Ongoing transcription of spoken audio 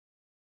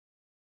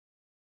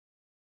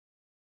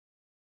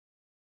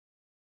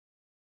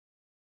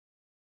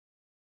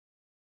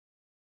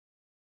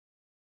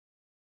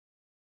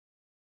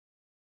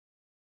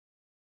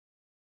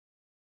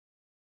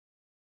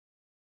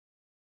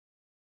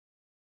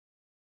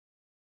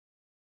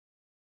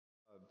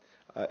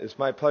It's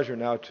my pleasure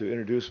now to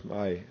introduce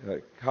my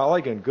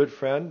colleague and good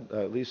friend,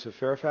 Lisa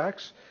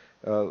Fairfax.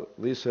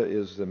 Lisa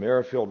is the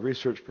Merrifield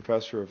Research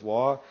Professor of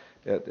Law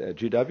at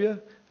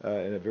GW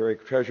and a very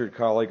treasured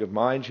colleague of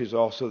mine. She's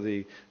also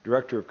the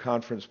Director of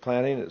Conference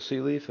Planning at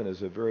CLEAF and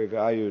is a very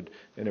valued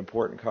and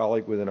important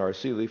colleague within our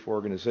CLEAF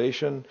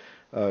organization.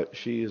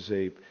 She is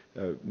a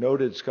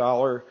noted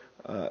scholar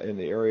in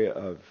the area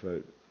of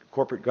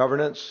corporate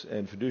governance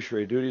and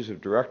fiduciary duties of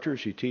directors.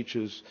 She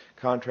teaches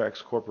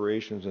contracts,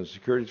 corporations, and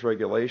securities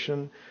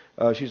regulation.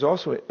 She's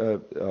also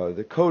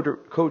the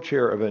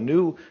co-chair of a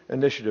new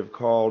initiative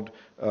called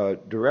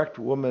Direct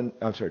Women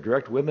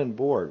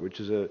Board, which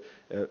is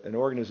an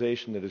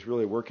organization that is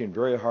really working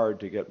very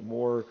hard to get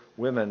more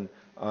women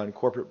on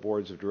corporate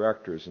boards of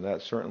directors, and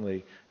that's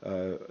certainly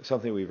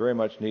something we very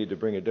much need to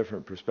bring a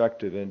different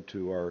perspective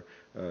into our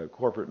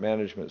corporate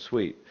management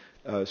suite.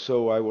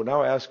 So I will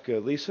now ask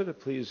Lisa to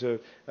please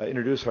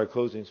introduce our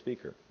closing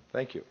speaker.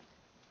 Thank you.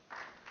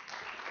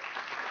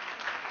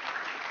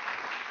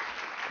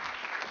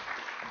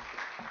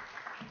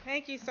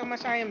 Thank you so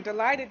much. I am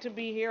delighted to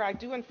be here. I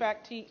do, in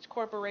fact, teach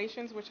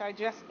corporations, which I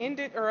just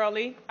ended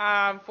early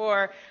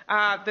for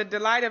the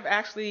delight of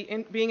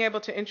actually being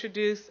able to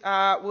introduce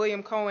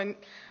William Cohan,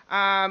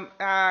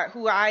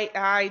 who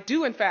I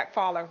do, in fact,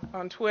 follow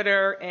on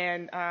Twitter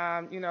and,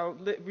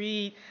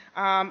 read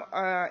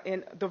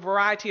in the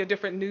variety of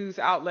different news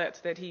outlets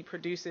that he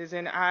produces.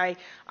 And I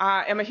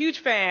am a huge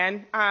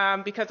fan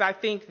because I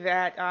think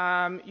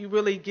that you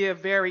really give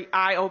very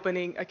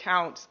eye-opening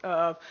accounts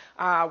of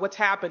what's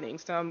happening,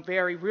 some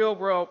very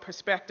real-world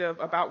perspective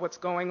about what's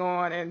going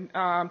on, and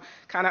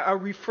kind of a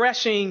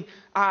refreshing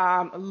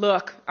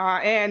look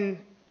and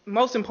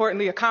most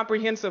importantly, a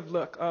comprehensive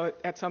look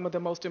at some of the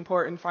most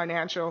important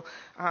financial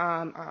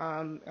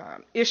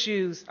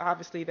issues,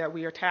 obviously, that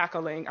we are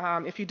tackling.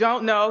 If you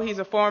don't know, he's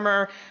a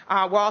former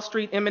Wall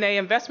Street M&A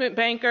investment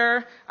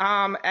banker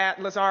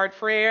at Lazard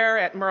Frères,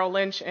 at Merrill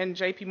Lynch, and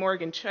J.P.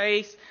 Morgan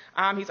Chase.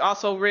 He's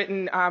also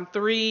written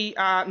 3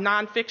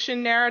 nonfiction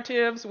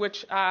narratives,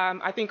 which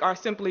I think are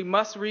simply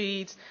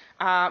must-reads.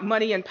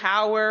 Money and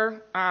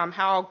Power,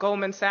 How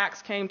Goldman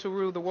Sachs Came to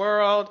Rule the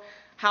World,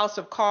 House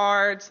of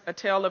Cards, A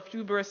Tale of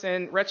Hubris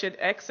and Wretched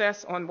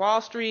Excess on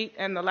Wall Street,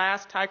 and The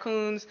Last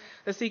Tycoons,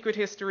 The Secret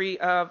History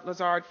of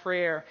Lazard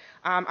Frères.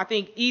 I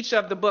think each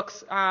of the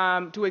books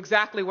do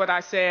exactly what I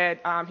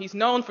said he's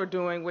known for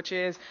doing, which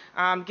is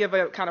give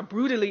a kind of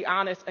brutally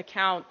honest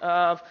account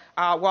of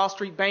Wall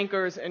Street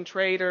bankers and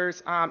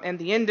traders and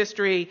the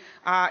industry.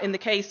 In the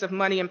case of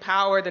Money and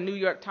Power, the New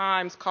York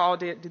Times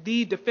called it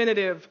the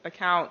definitive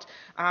account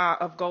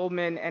of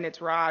Goldman and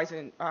its rise.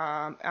 And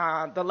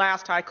The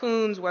Last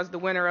Tycoons was the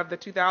winner of the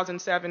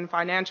 2007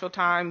 Financial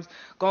Times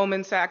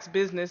Goldman Sachs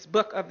Business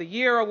Book of the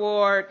Year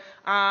Award.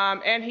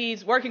 And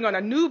he's working on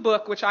a new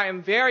book, which I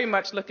am very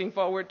much looking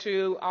forward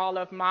to. All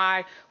of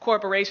my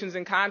corporations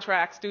and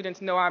contract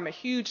students know I'm a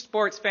huge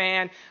sports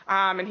fan,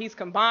 and he's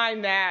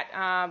combined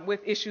that with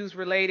issues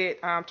related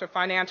to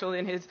financial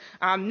in his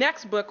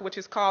next book, which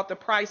is called The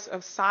Price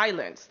of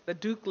Silence, The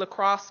Duke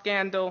Lacrosse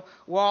Scandal,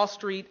 Wall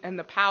Street, and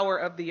the Power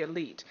of the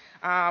Elite,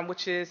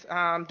 which is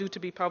due to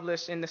be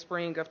published in the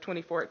spring of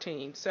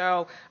 2014.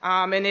 So,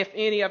 and if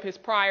any of his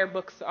prior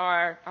books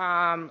are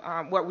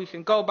what we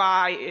can go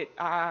by, it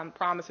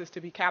promises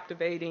to be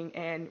captivating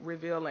and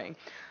revealing.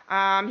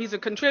 He's a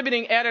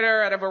contributing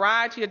editor at a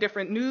variety of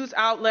different news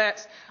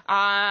outlets,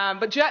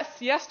 but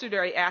just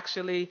yesterday,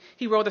 actually,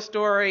 he wrote a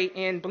story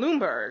in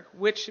Bloomberg,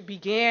 which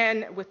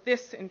began with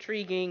this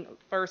intriguing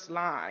first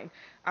line.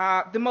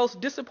 The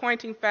most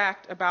disappointing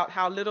fact about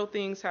how little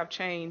things have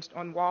changed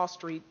on Wall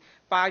Street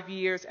 5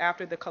 years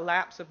after the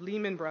collapse of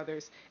Lehman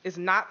Brothers is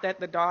not that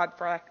the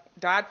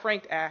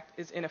Dodd-Frank Act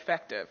is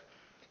ineffective.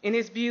 In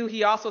his view,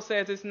 he also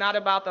says it's not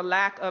about the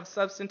lack of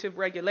substantive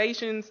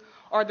regulations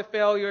or the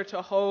failure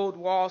to hold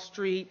Wall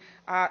Street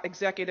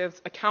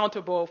executives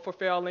accountable for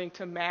failing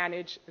to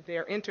manage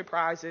their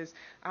enterprises.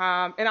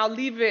 And I'll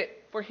leave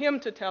it for him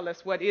to tell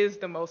us what is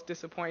the most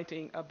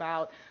disappointing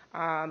about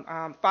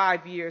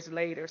 5 years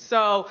later.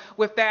 So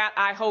with that,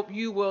 I hope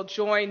you will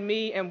join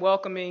me in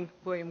welcoming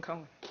William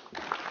Cohan.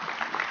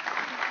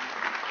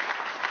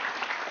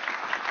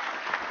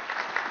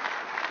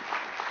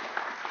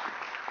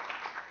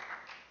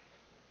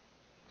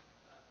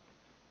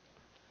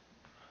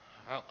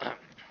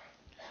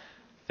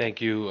 Thank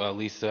you,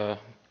 Lisa.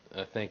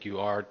 Thank you,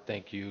 Art.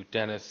 Thank you,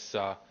 Dennis.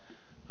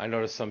 I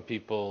noticed some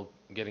people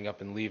getting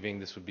up and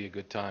leaving. This would be a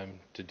good time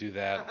to do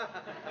that.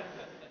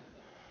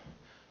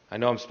 I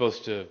know I'm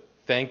supposed to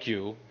thank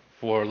you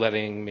for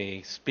letting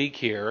me speak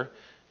here,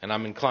 and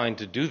I'm inclined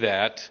to do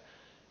that,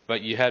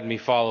 but you had me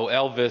follow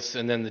Elvis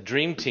and then the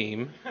Dream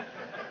Team.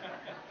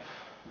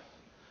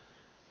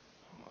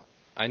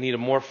 I need a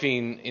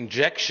morphine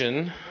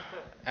injection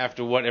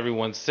after what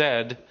everyone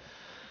said.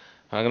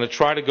 I'm going to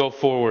try to go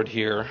forward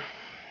here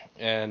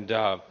and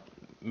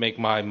make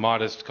my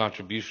modest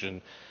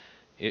contribution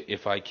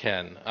if I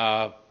can.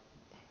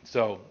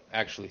 So,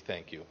 actually,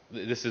 thank you.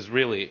 This is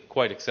really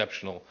quite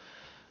exceptional.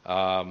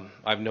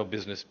 I've no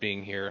business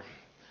being here.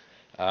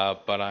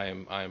 but I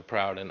am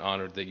proud and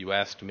honored that you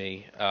asked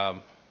me.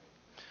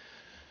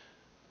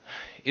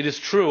 It is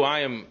true. I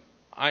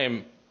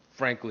am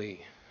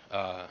frankly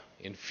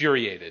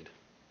infuriated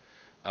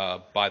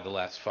by the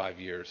last 5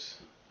 years.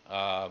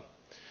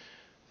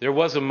 There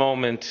was a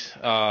moment,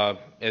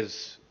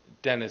 as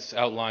Dennis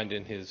outlined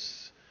in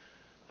his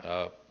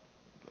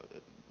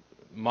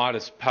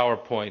modest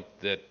PowerPoint,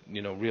 that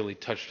really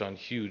touched on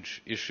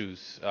huge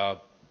issues.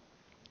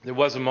 There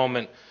was a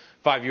moment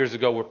 5 years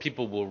ago where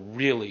people were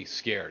really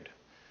scared,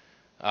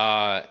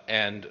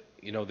 and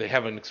they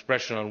have an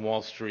expression on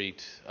Wall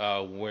Street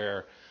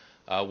where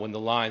when the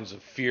lines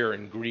of fear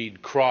and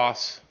greed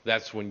cross,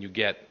 that's when you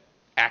get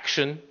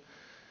action.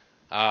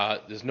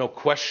 There's no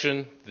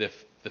question the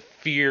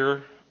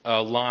fear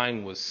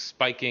line was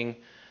spiking,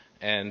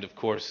 and of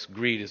course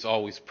greed is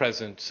always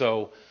present.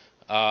 So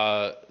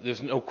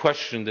there's no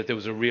question that there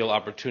was a real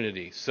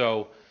opportunity.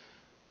 So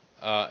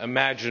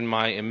imagine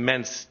my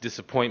immense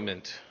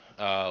disappointment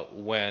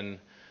when,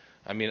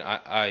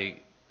 I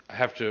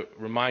have to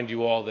remind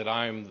you all that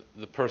I'm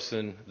the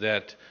person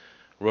that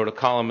wrote a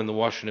column in the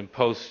Washington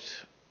Post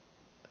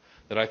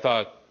that I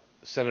thought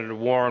Senator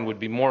Warren would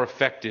be more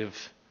effective,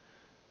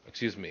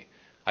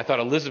 I thought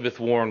Elizabeth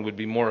Warren would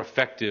be more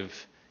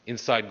effective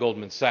inside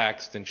Goldman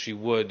Sachs than she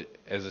would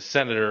as a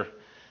senator,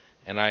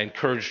 and I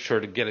encouraged her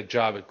to get a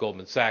job at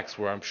Goldman Sachs,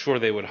 where I'm sure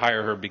they would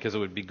hire her because it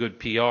would be good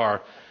PR.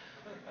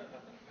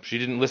 She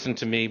didn't listen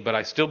to me, but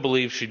I still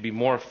believe she'd be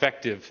more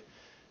effective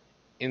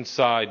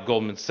inside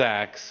Goldman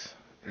Sachs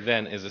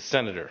than as a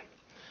senator.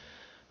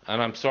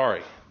 And I'm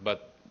sorry,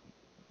 but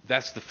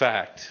that's the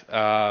fact.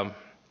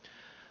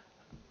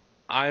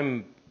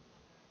 I'm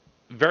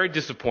very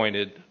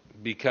disappointed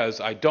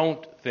because I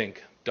don't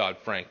think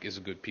Dodd-Frank is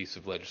a good piece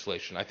of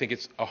legislation. I think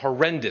it's a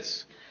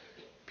horrendous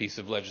piece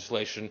of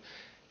legislation.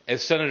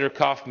 As Senator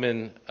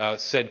Kaufman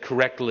said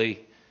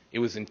correctly, it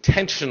was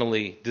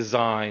intentionally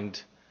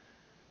designed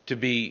to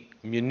be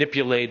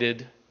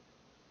manipulated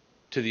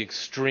to the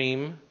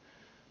extreme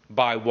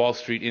by Wall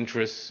Street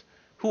interests.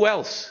 Who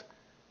else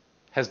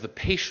has the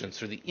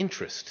patience or the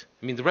interest?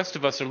 The rest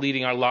of us are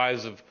leading our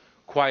lives of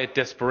quiet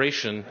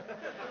desperation.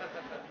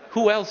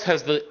 Who else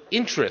has the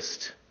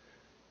interest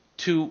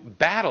to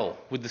battle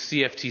with the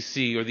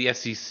CFTC or the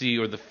SEC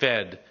or the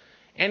Fed,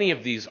 any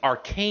of these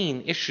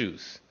arcane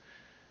issues?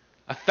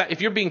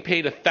 If you're being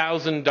paid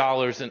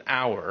 $1,000 an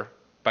hour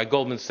by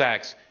Goldman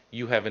Sachs,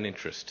 you have an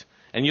interest,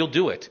 and you'll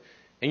do it,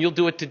 and you'll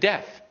do it to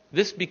death.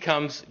 This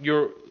becomes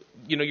your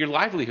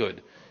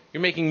livelihood.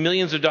 You're making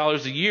millions of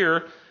dollars a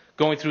year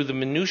going through the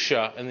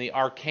minutia and the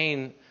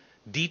arcane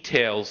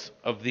details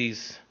of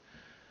these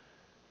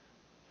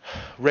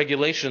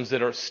regulations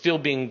that are still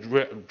being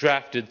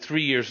drafted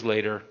 3 years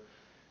later.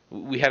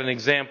 We had an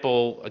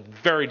example, a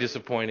very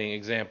disappointing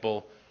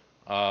example,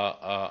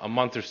 a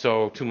month or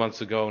so, 2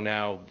 months ago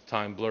now,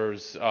 time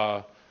blurs,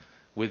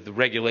 with the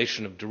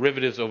regulation of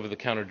derivatives,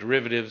 over-the-counter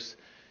derivatives.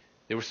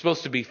 There were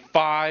supposed to be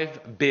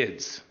 5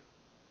 bids.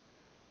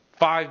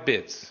 5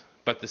 bids.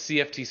 But the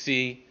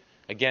CFTC,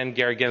 again,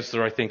 Gary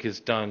Gensler, I think, has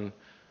done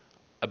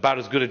about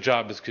as good a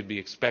job as could be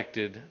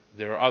expected.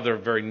 There are other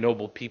very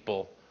noble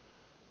people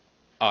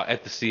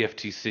at the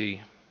CFTC,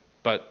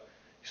 but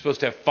you're supposed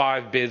to have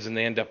 5 bids and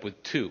they end up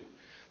with 2.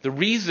 The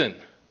reason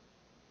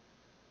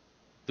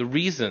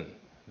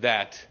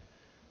that,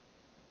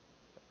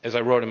 as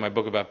I wrote in my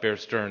book about Bear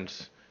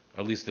Stearns,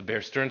 or at least the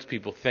Bear Stearns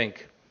people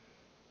think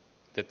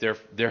that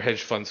their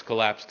hedge funds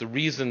collapsed, the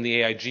reason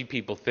the AIG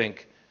people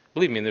think,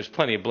 believe me, and there's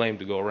plenty of blame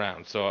to go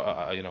around, so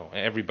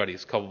everybody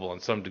is culpable in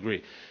some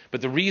degree,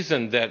 but the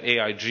reason that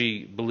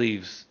AIG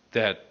believes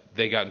that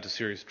they got into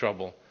serious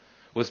trouble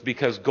was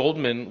because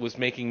Goldman was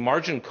making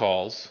margin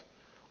calls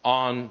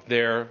on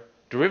their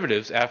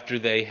derivatives after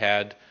they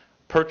had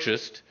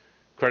purchased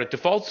credit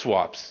default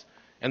swaps.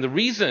 And the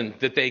reason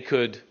that they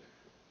could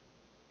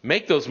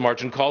make those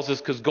margin calls is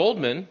because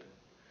Goldman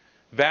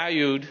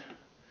valued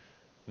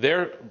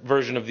their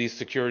version of these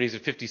securities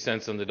at 50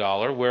 cents on the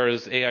dollar,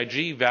 whereas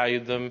AIG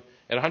valued them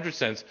at 100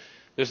 cents.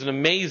 There's an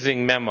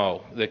amazing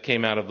memo that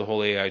came out of the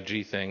whole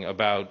AIG thing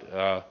about,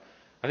 I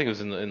think it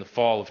was in the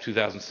fall of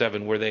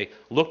 2007, where they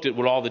looked at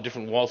what all the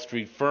different Wall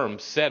Street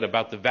firms said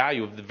about the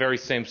value of the very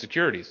same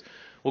securities.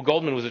 Well,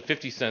 Goldman was at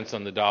 50 cents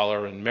on the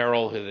dollar, and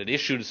Merrill had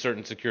issued a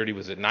certain security,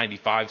 was at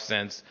 95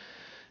 cents,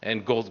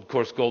 and of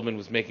course Goldman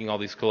was making all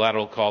these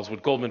collateral calls.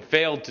 What Goldman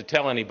failed to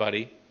tell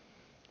anybody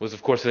was,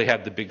 of course, they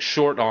had the big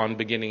short on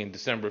beginning in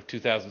December of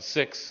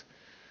 2006,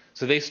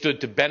 so they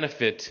stood to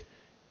benefit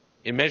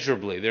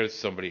immeasurably. There's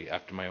somebody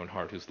after my own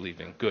heart who's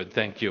leaving. Good,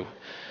 thank you.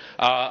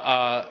 They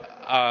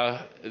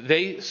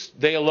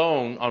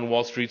alone on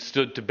Wall Street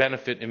stood to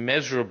benefit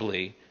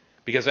immeasurably,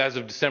 because as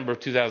of December of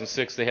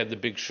 2006, they had the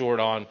big short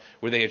on,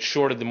 where they had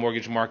shorted the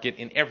mortgage market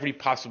in every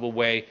possible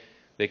way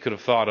they could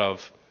have thought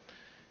of.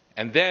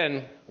 And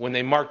then, when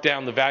they marked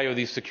down the value of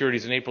these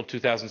securities in April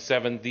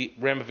 2007, the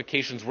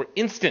ramifications were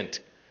instant.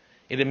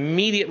 It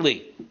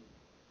immediately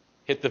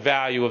hit the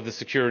value of the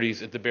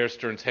securities at the Bear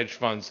Stearns hedge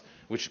funds,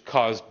 which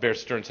caused Bear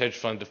Stearns hedge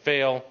fund to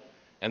fail,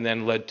 and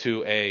then led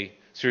to a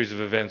series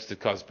of events that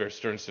caused Bear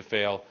Stearns to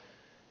fail.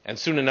 And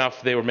soon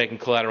enough, they were making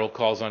collateral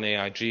calls on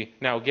AIG.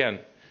 Now, again,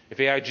 if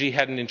AIG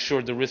hadn't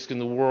insured the risk in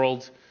the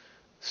world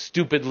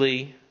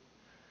stupidly,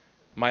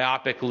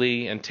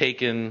 myopically, and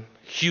taken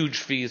huge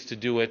fees to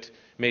do it,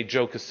 made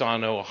Joe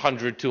Cassano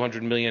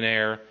 $100-200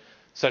 millionaire,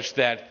 such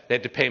that they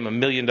had to pay him $1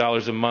 million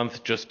a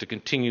month just to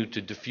continue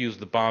to defuse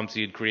the bombs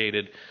he had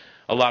created,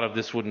 a lot of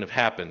this wouldn't have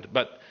happened.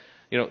 But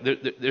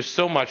there's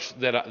so much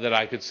that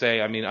I could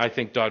say. I mean, I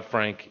think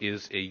Dodd-Frank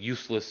is a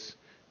useless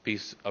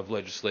piece of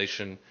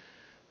legislation.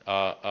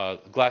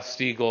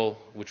 Glass-Steagall,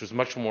 which was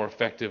much more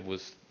effective,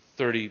 was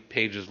 30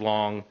 pages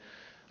long.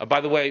 By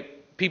the way,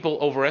 people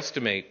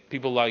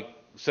like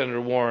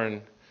Senator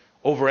Warren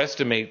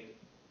overestimate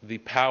the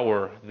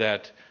power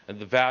and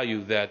the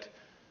value that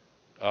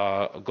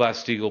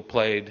Glass-Steagall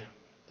played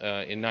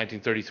in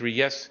 1933.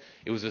 Yes,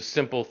 it was a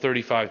simple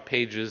 35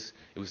 pages.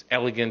 It was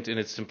elegant in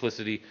its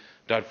simplicity.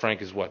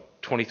 Dodd-Frank is,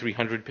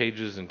 2,300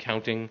 pages and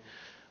counting.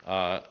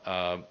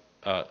 You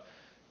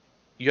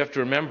have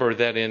to remember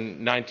that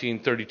in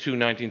 1932,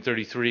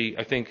 1933,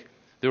 I think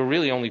there were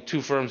really only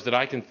two firms that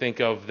I can think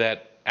of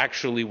that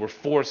actually were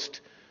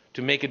forced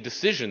to make a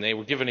decision. They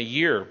were given a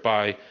year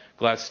by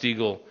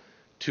Glass-Steagall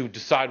to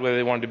decide whether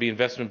they wanted to be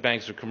investment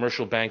banks or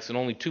commercial banks, and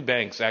only two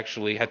banks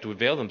actually had to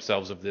avail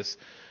themselves of this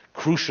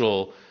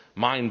crucial,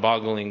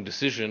 mind-boggling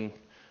decision.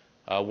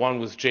 One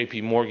was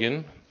J.P.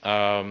 Morgan,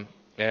 and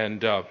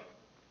the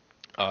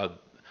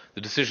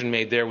decision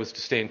made there was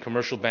to stay in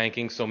commercial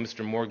banking, so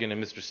Mr. Morgan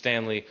and Mr.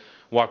 Stanley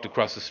walked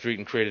across the street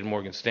and created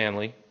Morgan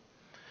Stanley.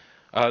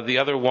 The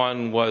other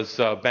one was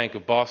Bank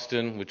of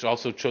Boston, which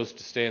also chose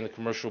to stay in the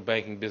commercial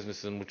banking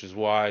business, and which is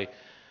why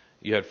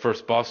you had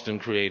First Boston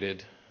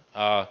created.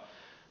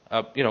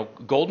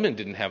 Goldman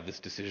didn't have this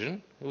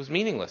decision. It was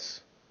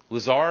meaningless.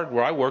 Lazard,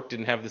 where I worked,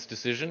 didn't have this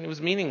decision. It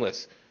was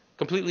meaningless.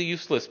 Completely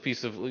useless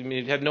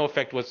it had no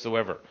effect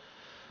whatsoever.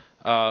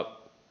 I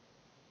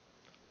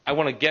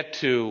want to get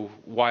to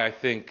why I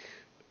think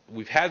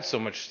we've had so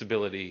much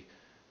stability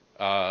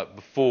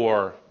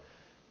before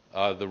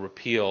the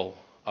repeal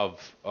of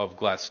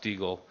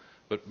Glass-Steagall.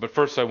 But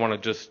first I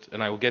want to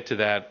and I will get to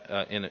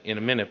that in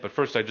a minute, but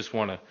first I just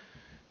want to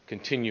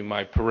continue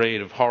my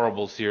parade of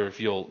horribles here,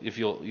 if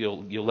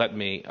you'll let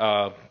me.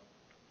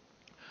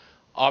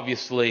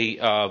 Obviously,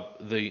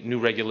 the new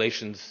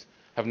regulations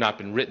have not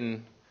been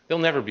written. They'll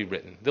never be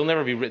written. They'll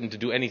never be written to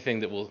do anything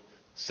that will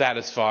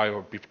satisfy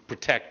or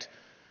protect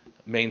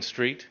Main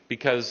Street,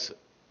 because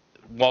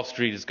Wall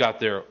Street has got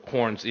their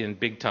horns in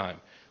big time.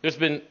 There's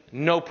been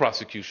no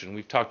prosecution.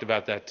 We've talked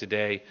about that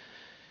today.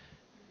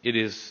 It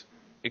is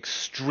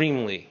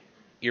extremely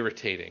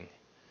irritating.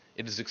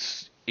 It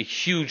is a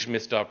huge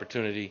missed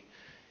opportunity.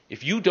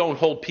 If you don't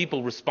hold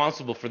people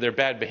responsible for their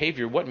bad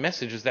behavior, what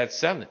message is that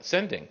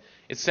sending?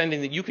 It's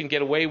sending that you can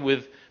get away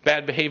with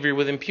bad behavior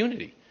with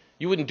impunity.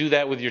 You wouldn't do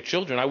that with your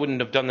children. I wouldn't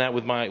have done that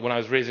when I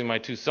was raising my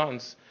two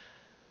sons.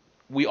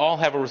 We all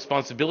have a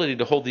responsibility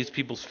to hold these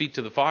people's feet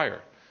to the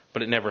fire,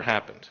 but it never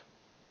happened.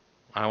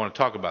 I want to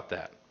talk about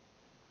that.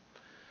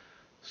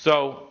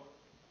 So,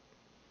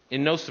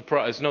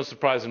 it's no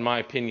surprise in my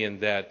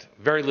opinion that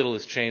very little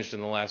has changed in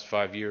the last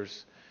 5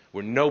 years.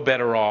 We're no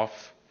better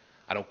off.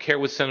 I don't care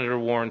what Senator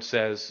Warren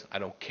says. I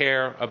don't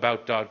care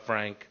about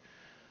Dodd-Frank.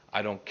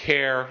 I don't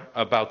care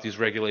about these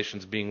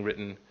regulations being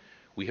written.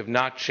 We have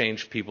not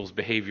changed people's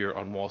behavior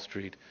on Wall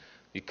Street.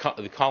 The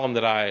column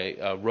that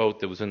I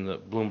wrote that was in the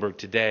Bloomberg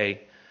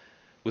today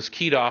was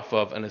keyed off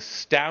of an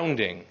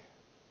astounding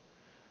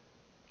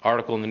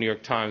article in the New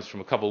York Times from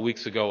a couple of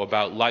weeks ago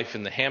about life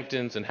in the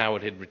Hamptons and how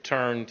it had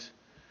returned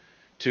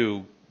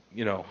to,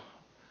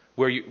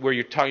 where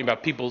you're talking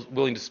about people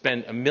willing to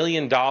spend $1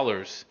 million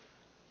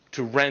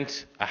to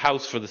rent a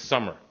house for the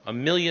summer. $1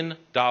 million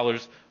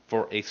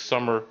for a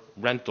summer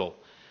rental.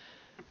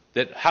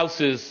 That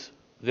houses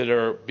that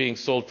are being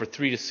sold for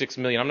 $3 to $6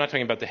 million. I'm not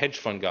talking about the hedge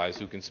fund guys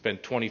who can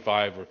spend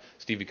 25, or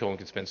Stevie Cohen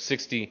can spend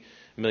 $60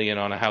 million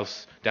on a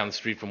house down the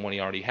street from one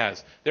he already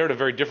has. They're at a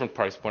very different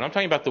price point. I'm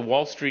talking about the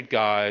Wall Street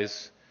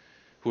guys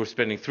who are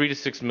spending $3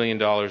 to $6 million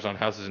on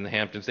houses in the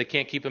Hamptons. They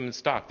can't keep them in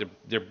stock.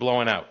 They're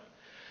blowing out.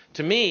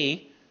 To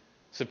me,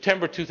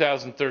 September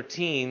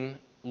 2013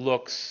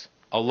 looks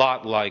a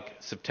lot like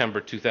September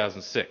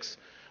 2006.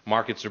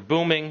 Markets are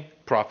booming,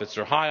 profits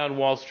are high on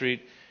Wall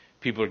Street,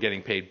 people are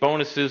getting paid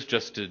bonuses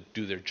just to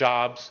do their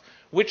jobs,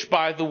 which,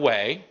 by the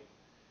way,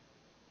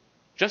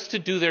 just to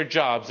do their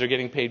jobs, they're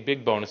getting paid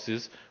big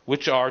bonuses,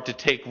 which are to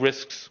take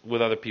risks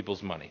with other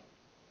people's money.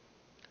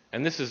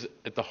 And this is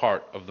at the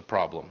heart of the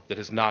problem that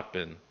has not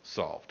been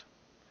solved.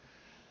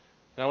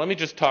 Now let me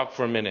just talk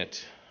for a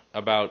minute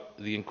about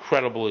the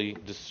incredibly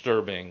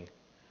disturbing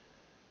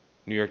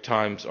New York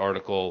Times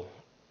article,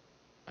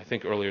 I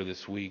think earlier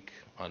this week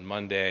on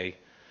Monday,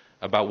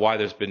 about why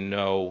there's been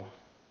no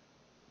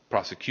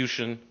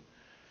prosecution.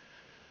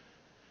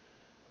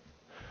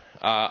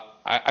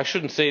 I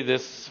shouldn't say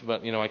this,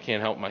 but I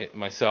can't help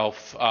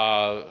myself.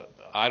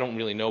 I don't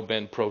really know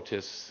Ben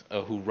Protis,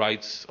 who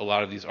writes a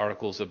lot of these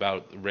articles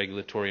about the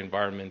regulatory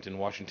environment in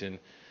Washington.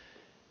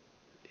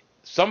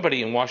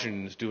 somebody in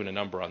Washington is doing a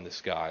number on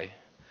this guy.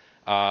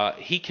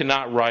 He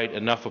cannot write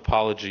enough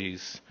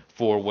apologies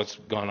for what's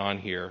gone on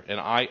here, and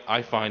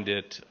I find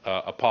it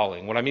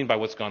appalling. What I mean by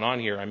what's gone on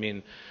here, I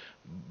mean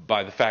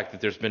by the fact that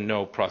there's been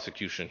no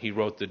prosecution. He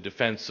wrote the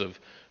defense of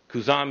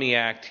Kuzami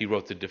Act. He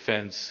wrote the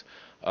defense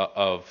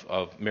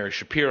of Mary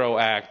Shapiro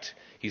Act.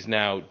 He's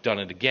now done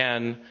it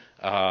again.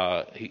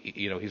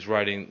 He's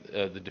writing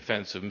the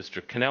defense of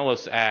Mr.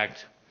 Cohan'S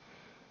Act.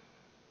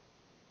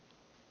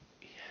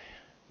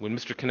 When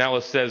Mr.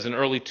 Cohan'S says in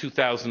early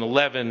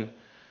 2011,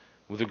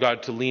 with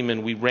regard to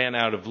Lehman, we ran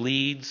out of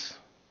leads,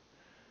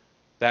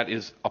 that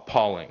is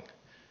appalling.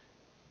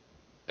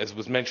 As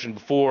was mentioned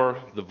before,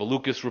 the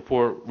Valukas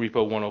report,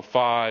 Repo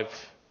 105,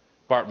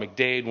 Bart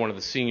McDade, one of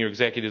the senior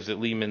executives at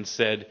Lehman,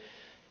 said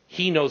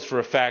he knows for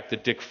a fact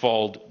that Dick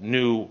Fuld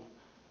knew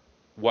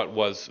what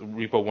was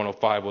Repo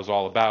 105 was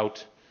all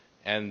about,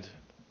 and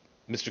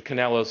Mr.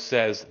 Cohan'S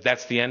says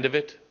that's the end of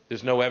it.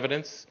 There's no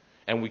evidence,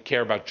 and we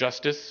care about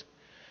justice.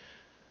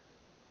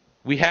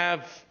 We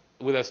have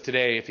with us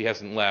today, if he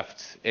hasn't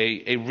left,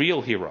 a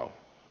real hero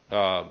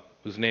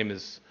whose name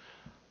is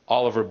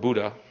Oliver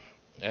Buddha,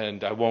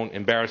 and I won't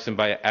embarrass him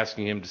by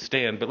asking him to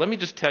stand, but let me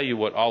just tell you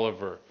what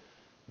Oliver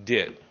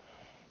did.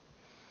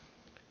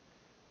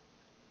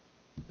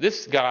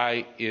 This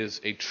guy is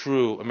a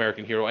true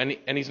American hero,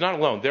 and he's not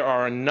alone. There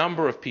are a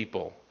number of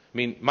people. I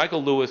mean,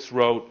 Michael Lewis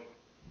wrote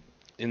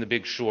in The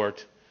Big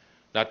Short,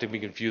 not to be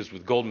confused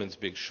with Goldman's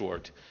Big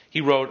Short.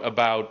 He wrote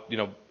about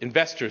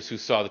investors who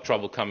saw the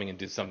trouble coming and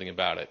did something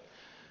about it.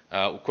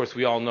 Of course,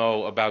 we all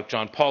know about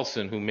John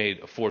Paulson, who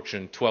made a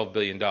fortune, $12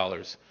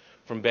 billion,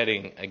 from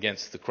betting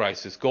against the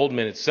crisis.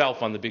 Goldman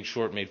itself on The Big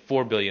Short made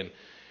 $4 billion.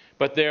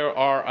 But there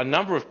are a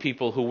number of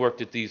people who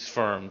worked at these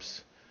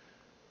firms,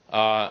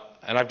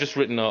 and I've just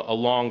written a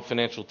long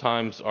Financial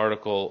Times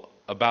article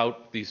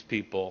about these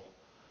people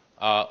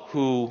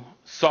who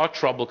saw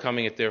trouble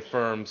coming at their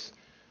firms,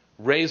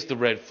 raised the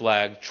red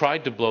flag,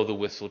 tried to blow the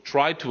whistle,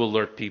 tried to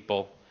alert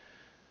people,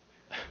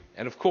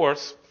 and of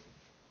course,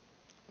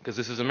 because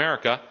this is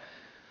America,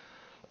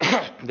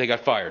 they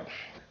got fired.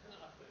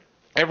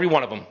 Every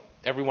one of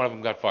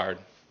them got fired,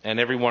 and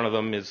every one of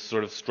them is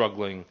sort of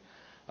struggling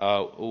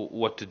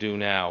what to do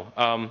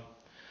now.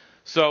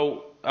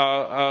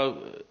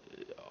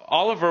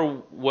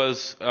 Oliver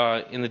was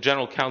in the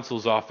general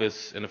counsel's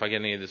office, and if I get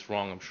any of this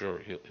wrong, I'm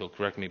sure he'll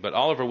correct me, but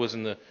Oliver was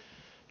in the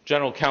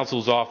general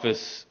counsel's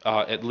office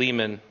at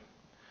Lehman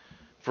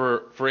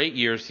for 8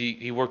 years.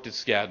 He worked at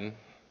Skadden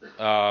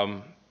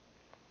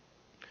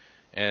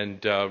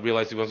and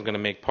realized he wasn't going to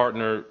make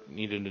partner,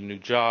 needed a new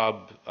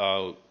job,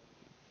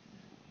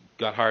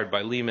 got hired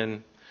by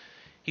Lehman.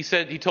 He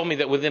told me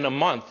that within a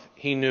month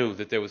he knew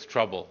that there was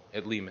trouble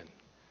at Lehman,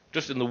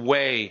 just in the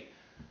way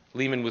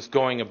Lehman was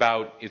going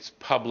about its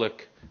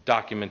public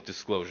document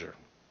disclosure.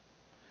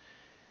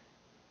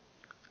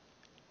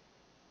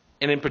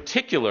 And in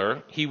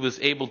particular, he was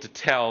able to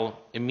tell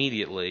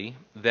immediately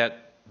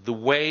that the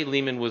way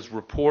Lehman was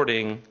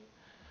reporting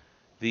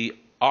the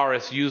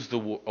RSUs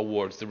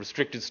awards, the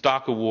restricted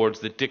stock awards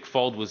that Dick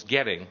Fuld was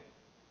getting,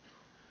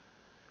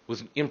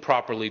 was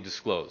improperly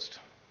disclosed.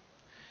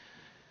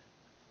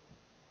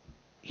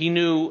 He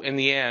knew in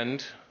the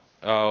end,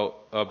 by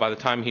the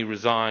time he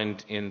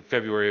resigned in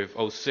February of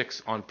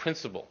 2006, on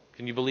principle.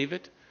 Can you believe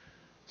it?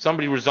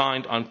 Somebody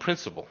resigned on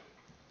principle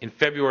in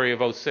February of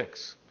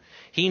 2006.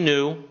 He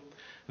knew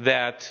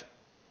that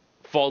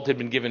Fuld had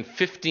been given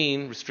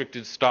 15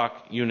 restricted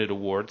stock unit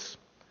awards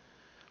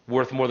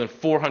worth more than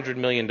 $400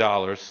 million,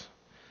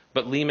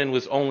 but Lehman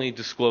was only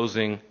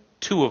disclosing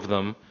 2 of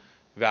them,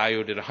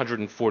 valued at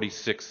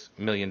 $146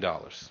 million.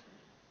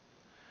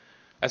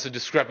 That's a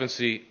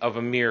discrepancy of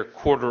a mere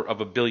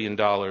 $250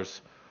 million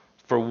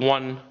for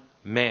one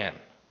man.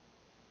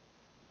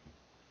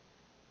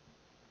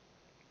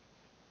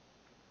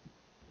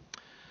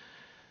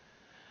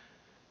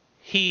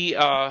 He,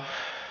 after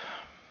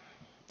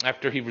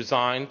he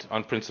resigned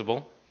on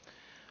principle,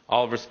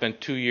 Oliver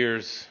spent 2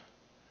 years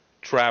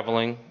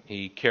traveling.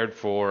 He cared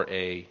for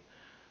a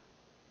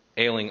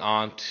ailing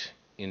aunt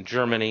in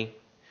Germany.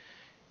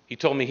 He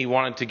told me he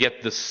wanted to get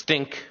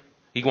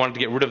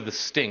rid of the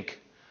stink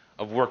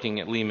of working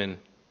at Lehman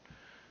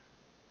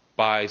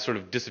by sort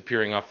of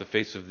disappearing off the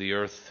face of the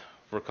earth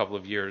for a couple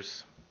of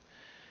years.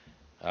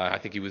 I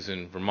think he was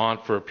in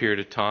Vermont for a period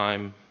of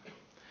time.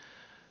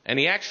 And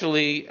he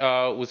actually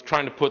was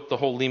trying to put the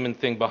whole Lehman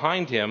thing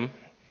behind him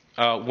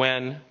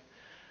when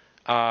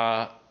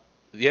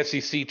the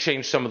SEC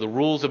changed some of the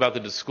rules about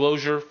the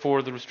disclosure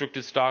for the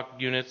restricted stock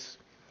units.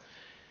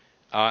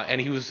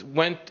 And he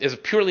went, as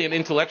purely an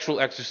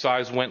intellectual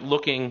exercise, went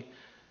looking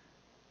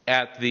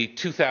at the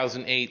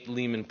 2008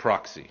 Lehman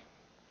proxy,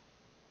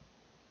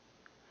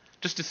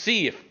 just to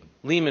see if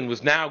Lehman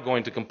was now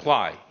going to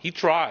comply. He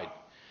tried.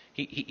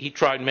 He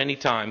tried many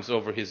times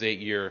over his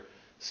 8-year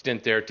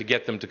stint there to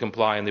get them to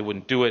comply, and they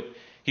wouldn't do it.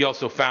 He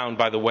also found,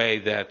 by the way,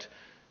 that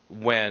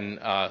when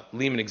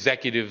Lehman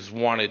executives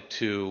wanted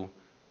to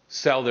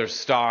sell their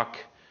stock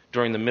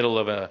during the middle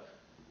of a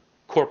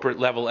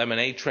corporate-level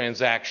M&A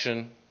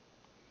transaction,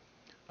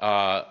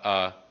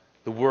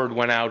 the word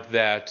went out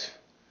that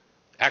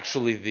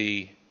actually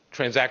the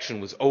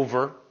transaction was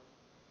over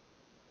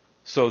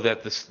so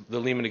that the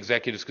Lehman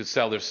executives could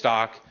sell their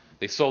stock.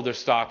 They sold their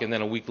stock, and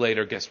then a week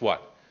later, guess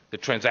what? The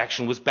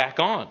transaction was back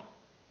on.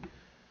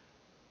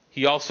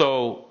 He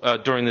also,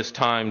 during this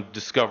time,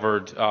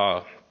 discovered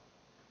a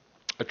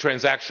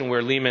transaction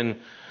where Lehman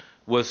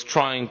was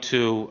trying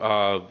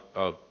to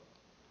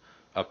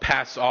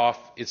pass off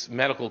its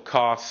medical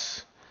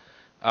costs,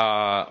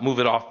 move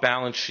it off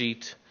balance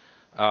sheet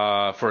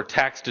for a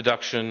tax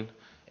deduction,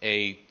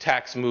 a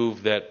tax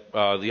move that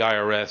the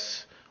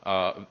IRS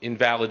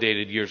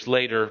invalidated years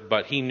later,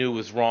 but he knew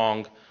was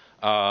wrong,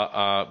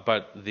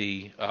 but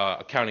the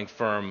accounting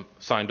firm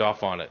signed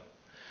off on it.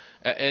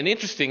 And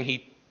interesting,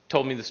 he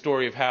told me the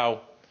story of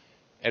how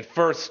at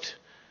first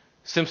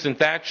Simpson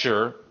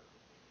Thacher,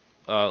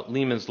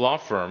 Lehman's law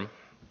firm,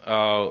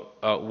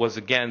 was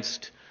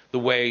against the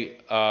way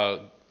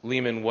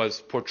Lehman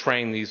was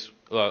portraying these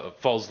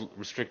false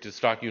restricted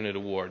stock unit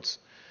awards,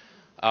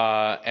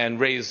 and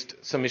raised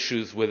some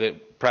issues with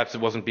it. Perhaps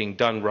it wasn't being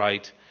done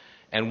right.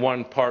 And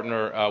one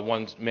partner,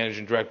 one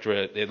managing director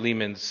at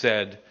Lehman's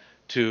said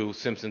to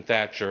Simpson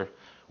Thacher,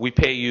 "We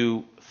pay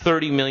you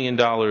 $30 million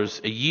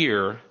a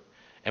year,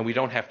 and we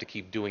don't have to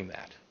keep doing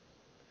that."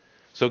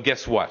 So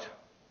guess what?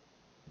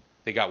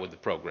 They got with the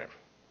program.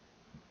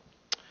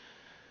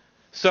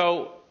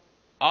 So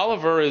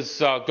Oliver is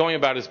going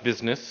about his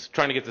business,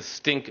 trying to get the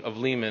stink of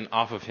Lehman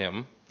off of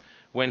him,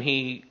 when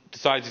he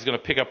decides he's going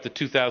to pick up the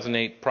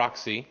 2008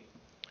 proxy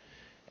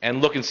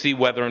and look and see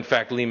whether, in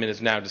fact, Lehman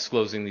is now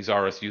disclosing these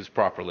RSUs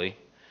properly.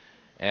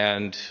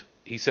 And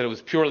he said it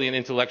was purely an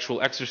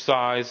intellectual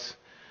exercise,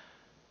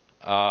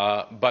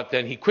 but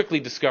then he quickly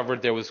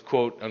discovered there was,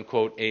 quote,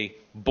 unquote, a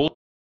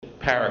bullshit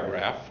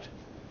paragraph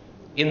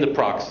in the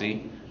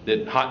proxy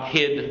that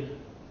hid,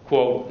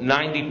 quote,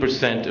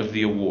 90% of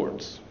the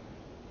awards.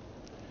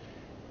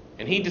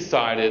 And he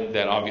decided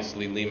that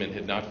obviously Lehman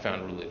had not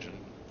found religion,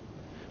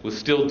 was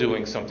still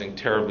doing something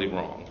terribly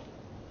wrong.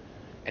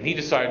 And he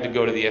decided to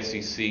go to the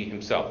SEC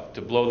himself,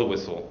 to blow the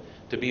whistle,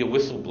 to be a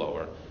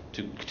whistleblower,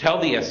 to tell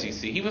the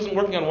SEC. He wasn't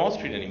working on Wall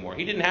Street anymore.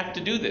 He didn't have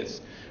to do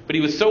this. But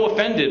he was so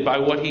offended by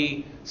what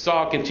he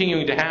saw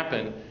continuing to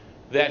happen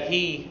that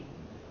he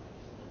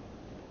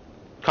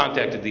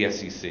contacted the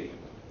SEC.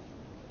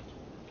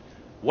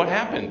 What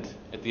happened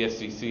at the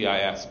SEC,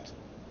 I asked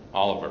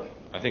Oliver.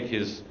 I think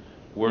his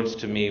words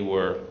to me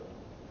were,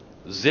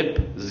 zip,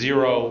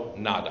 zero,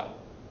 nada.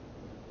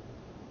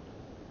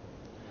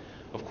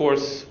 Of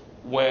course,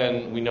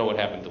 when we know what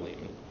happened to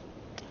Lehman.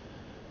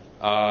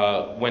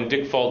 When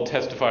Dick Fuld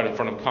testified in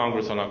front of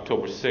Congress on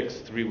October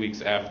 6th, 3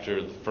 weeks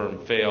after the firm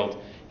failed,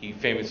 he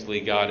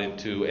famously got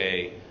into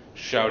a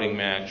shouting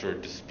match or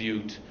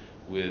dispute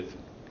with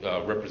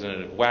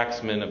Representative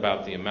Waxman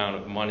about the amount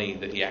of money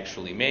that he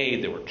actually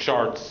made. There were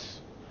charts.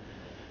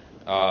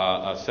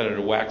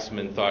 Senator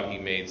Waxman thought he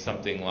made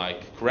something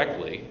like,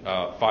 correctly,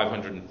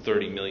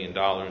 $530 million,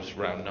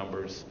 round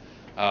numbers.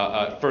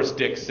 First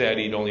Dick said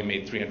he'd only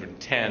made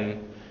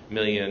 $310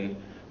 million.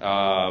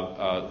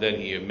 Then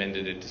he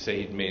amended it to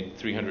say he'd made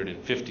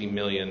 $350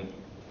 million.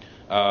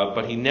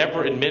 But he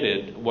never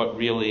admitted what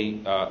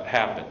really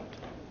happened.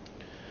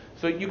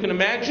 So you can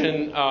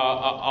imagine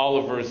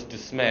Oliver's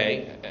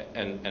dismay,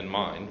 and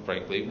mine,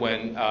 frankly,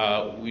 when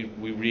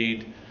we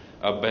read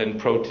Ben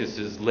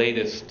Protiss's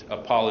latest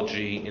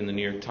apology in the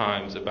New York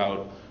Times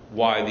about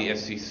why the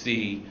SEC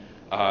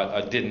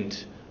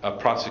didn't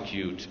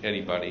prosecute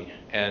anybody.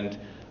 And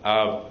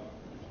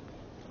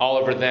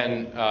Oliver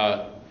then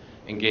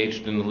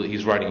engaged in,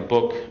 he's writing a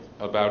book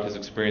about his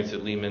experience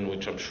at Lehman,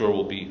 which I'm sure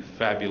will be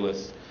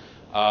fabulous.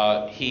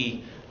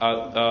 He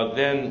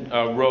then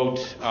wrote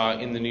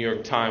in the New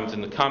York Times,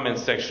 in the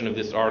comments section of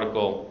this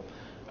article,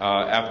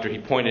 after he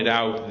pointed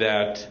out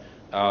that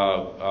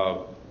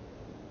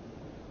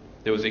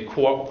there was a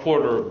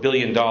 $250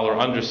 million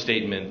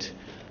understatement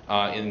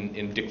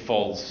in Dick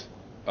Fuld's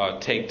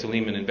take to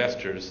Lehman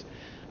investors,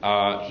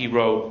 he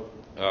wrote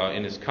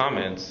in his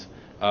comments,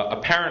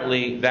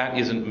 apparently that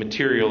isn't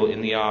material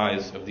in the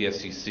eyes of the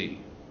SEC.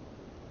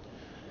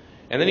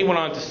 And then he went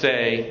on to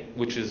say,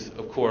 which is,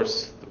 of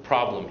course, the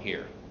problem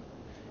here,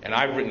 and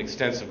I've written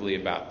extensively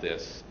about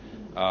this,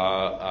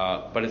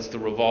 but it's the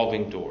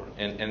revolving door.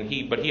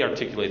 But he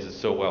articulates it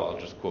so well, I'll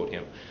just quote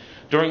him.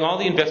 During all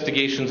the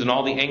investigations and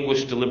all the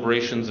anguished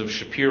deliberations of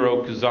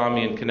Shapiro,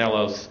 Kuzami, and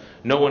Kanellos,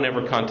 no one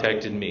ever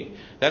contacted me.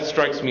 That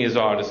strikes me as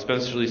odd,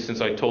 especially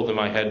since I told them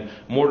I had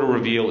more to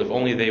reveal if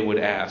only they would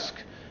ask.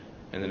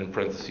 And then in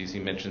parentheses he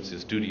mentions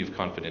his duty of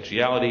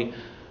confidentiality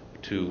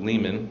to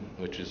Lehman,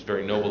 which is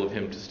very noble of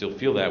him to still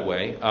feel that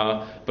way.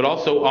 But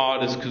also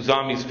odd is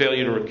Kuzami's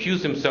failure to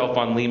recuse himself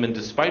on Lehman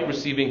despite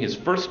receiving his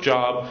first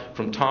job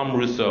from Tom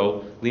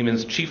Russo,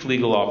 Lehman's chief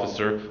legal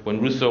officer,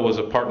 when Russo was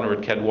a partner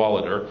at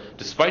Cadwalader,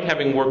 despite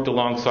having worked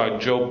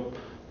alongside Joe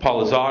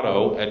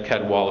Polizzotto at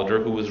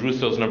Cadwalader, who was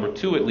Russo's number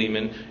 2 at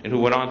Lehman, and who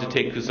went on to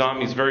take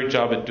Kuzami's very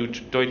job at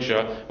Deutsche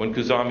when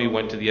Kuzami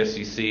went to the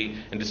SEC,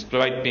 and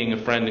despite being a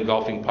friend and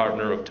golfing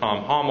partner of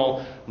Tom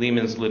Hommel,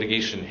 Lehman's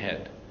litigation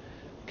head.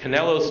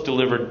 Canelos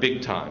delivered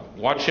big time.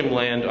 Watch him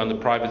land on the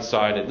private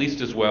side at least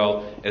as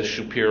well as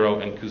Shapiro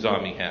and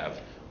Kuzami have.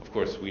 Of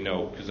course, we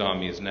know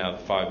Kuzami is now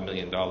the $5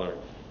 million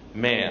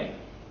man.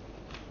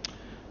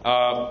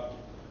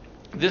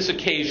 This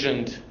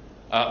occasioned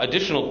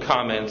additional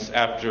comments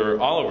after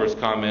Oliver's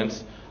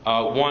comments,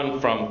 one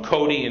from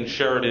Cody in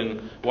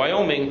Sheridan,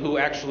 Wyoming, who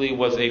actually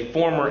was a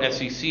former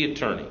SEC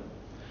attorney.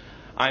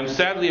 I'm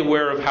sadly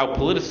aware of how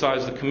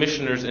politicized the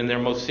commissioners and their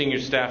most senior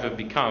staff have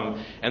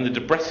become, and the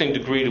depressing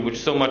degree to which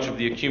so much of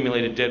the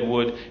accumulated dead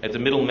wood at the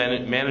middle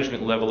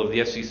management level of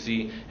the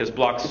SEC has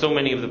blocked so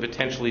many of the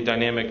potentially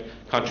dynamic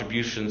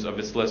contributions of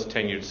its less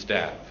tenured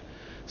staff.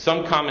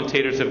 Some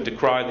commentators have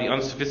decried the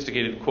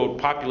unsophisticated, quote,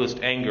 populist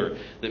anger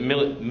that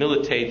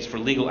militates for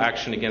legal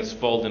action against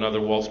Fuld and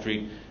other Wall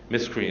Street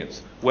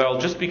miscreants. Well,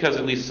 just because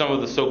at least some of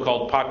the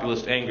so-called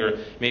populist anger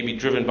may be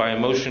driven by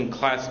emotion,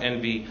 class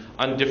envy,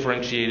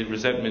 undifferentiated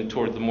resentment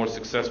toward the more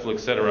successful,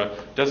 etc.,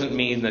 doesn't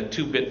mean that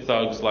two-bit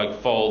thugs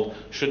like Fuld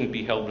shouldn't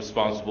be held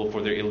responsible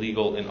for their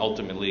illegal and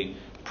ultimately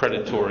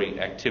predatory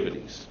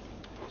activities.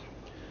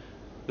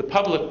 The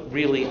public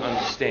really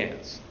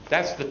understands.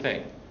 That's the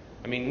thing.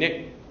 I mean,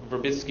 Nick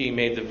Verbitsky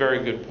made the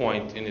very good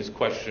point in his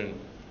question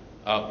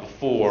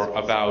before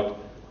about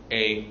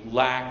a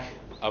lack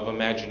of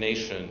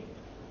imagination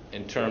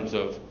in terms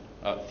of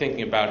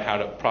thinking about how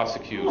to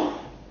prosecute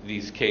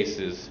these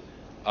cases.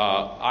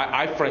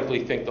 I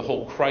frankly think the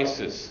whole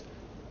crisis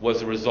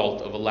was a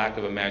result of a lack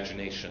of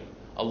imagination.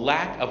 A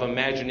lack of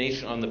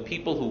imagination on the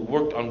people who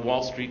worked on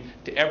Wall Street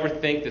to ever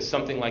think that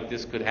something like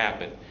this could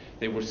happen.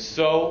 They were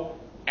so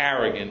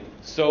arrogant,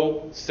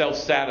 so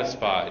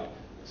self-satisfied,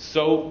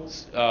 so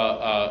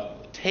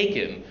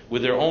taken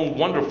with their own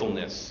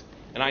wonderfulness,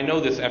 and I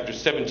know this after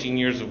 17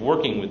 years of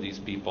working with these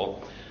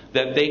people,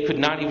 that they could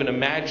not even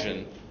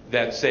imagine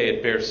that, say,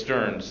 at Bear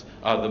Stearns,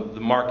 the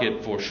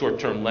market for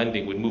short-term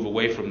lending would move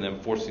away from them,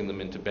 forcing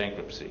them into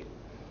bankruptcy.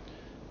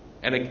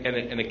 And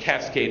it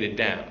cascaded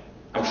down.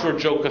 I'm sure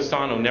Joe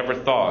Cassano never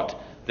thought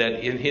that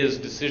in his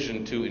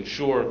decision to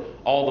insure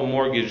all the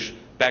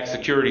mortgage-backed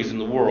securities in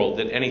the world,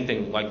 that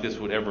anything like this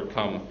would ever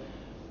come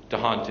to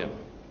haunt him,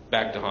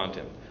 back to haunt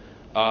him.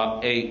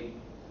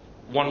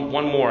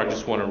 One more I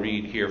just want to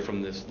read here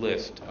from this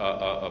list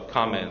of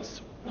comments.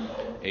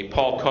 A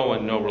Paul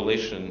Cohen, no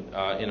relation,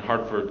 in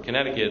Hartford,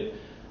 Connecticut,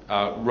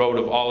 wrote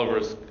of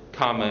Oliver's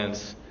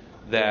comments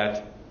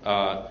that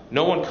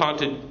no one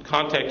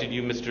contacted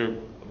you, Mr.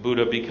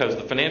 Buddha, because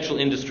the financial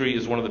industry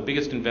is one of the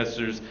biggest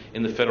investors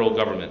in the federal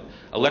government.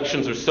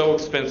 Elections are so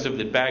expensive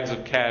that bags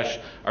of cash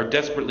are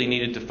desperately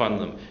needed to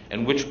fund them,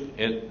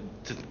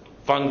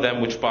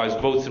 which buys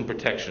votes and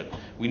protection.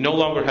 We no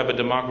longer have a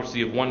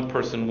democracy of one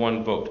person,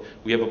 one vote.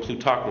 We have a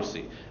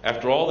plutocracy.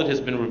 After all that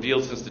has been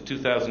revealed since the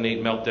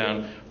 2008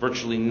 meltdown,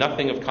 virtually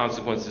nothing of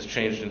consequence has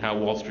changed in how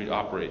Wall Street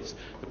operates.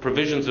 The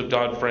provisions of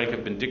Dodd-Frank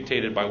have been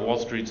dictated by Wall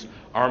Street's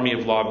army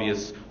of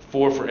lobbyists,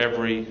 4 for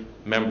every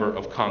member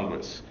of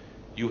Congress.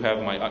 You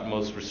have my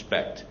utmost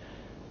respect.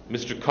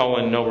 Mr.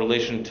 Cohen, no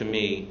relation to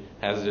me,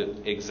 has it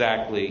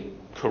exactly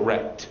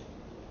correct.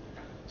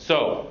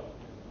 So,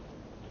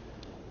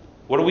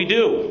 what do we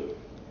do?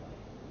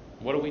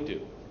 What do we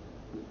do?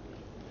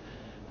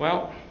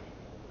 Well,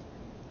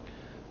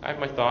 I have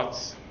my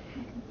thoughts,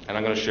 and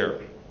I'm going to share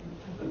them.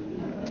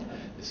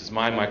 This is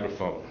my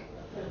microphone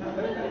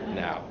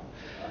now.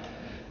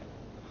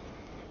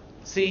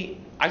 See,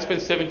 I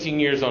spent 17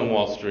 years on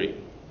Wall Street.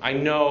 I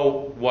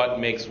know what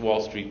makes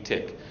Wall Street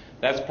tick.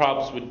 That's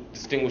perhaps what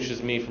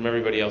distinguishes me from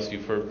everybody else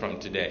you've heard from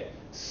today.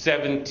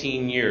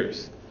 17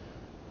 years.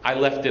 I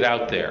left it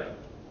out there,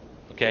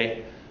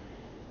 okay?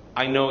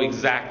 I know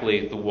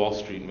exactly the Wall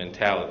Street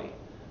mentality.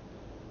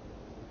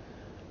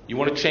 You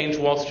want to change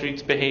Wall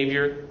Street's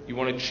behavior? You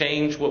want to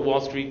change what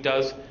Wall Street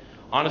does?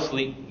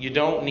 Honestly, you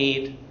don't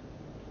need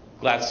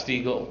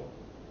Glass-Steagall.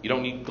 You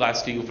don't need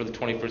Glass-Steagall for the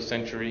 21st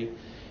century.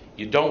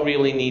 You don't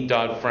really need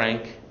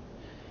Dodd-Frank.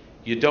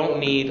 You don't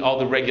need all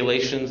the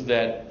regulations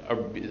that are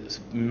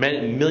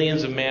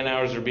millions of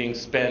man-hours are being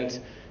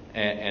spent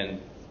and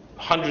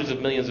hundreds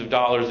of millions of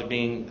dollars are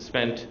being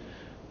spent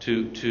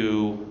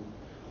to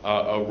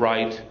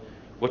right.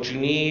 What you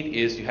need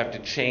is you have to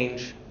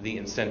change the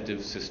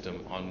incentive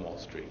system on Wall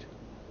Street.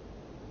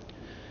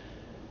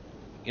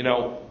 You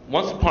know,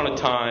 once upon a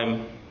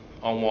time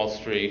on Wall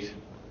Street,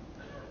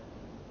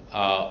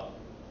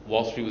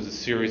 Wall Street was a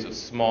series of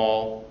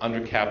small,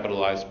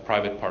 undercapitalized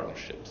private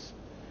partnerships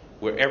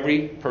where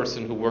every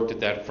person who worked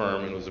at that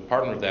firm and was a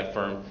partner of that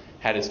firm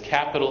had his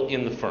capital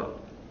in the firm.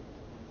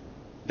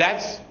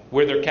 That's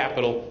where their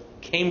capital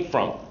came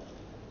from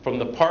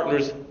the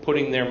partners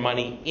putting their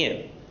money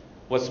in.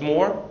 What's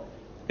more,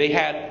 they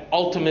had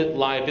ultimate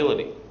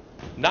liability,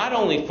 not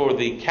only for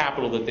the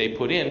capital that they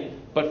put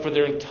in, but for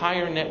their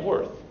entire net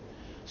worth.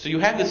 So you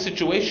had this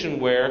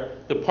situation where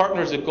the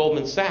partners at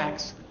Goldman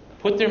Sachs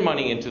put their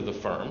money into the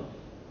firm.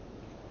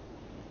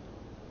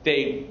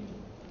 They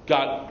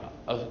got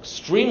an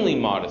extremely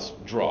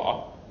modest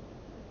draw,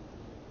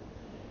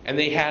 and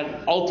they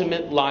had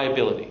ultimate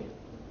liability.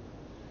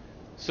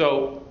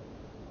 So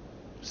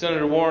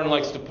Senator Warren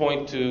likes to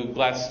point to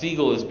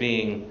Glass-Steagall as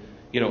being,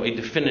 a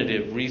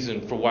definitive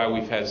reason for why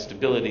we've had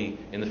stability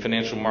in the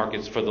financial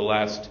markets for the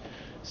last,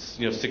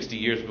 60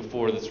 years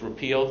before this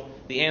repeal.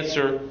 The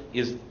answer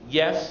is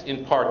yes,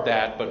 in part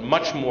that, but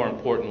much more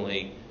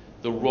importantly,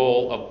 the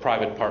role of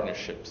private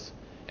partnerships.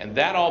 And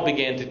that all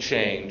began to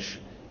change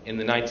in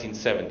the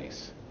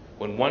 1970s,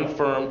 when one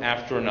firm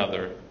after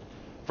another,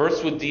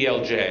 first with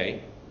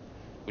DLJ,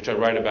 which I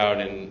write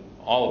about in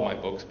all of my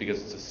books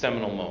because it's a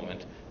seminal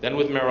moment, then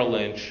with Merrill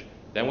Lynch,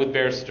 then with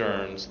Bear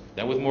Stearns,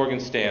 then with Morgan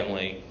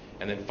Stanley,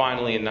 and then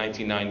finally in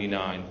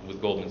 1999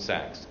 with Goldman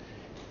Sachs.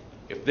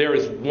 If there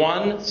is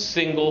one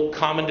single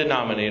common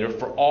denominator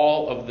for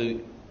all of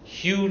the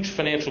huge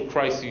financial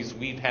crises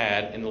we've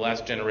had in the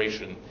last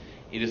generation,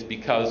 it is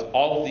because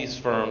all of these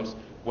firms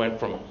went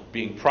from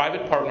being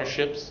private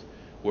partnerships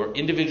where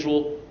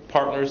individual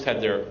partners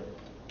had their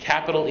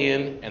capital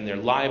in and their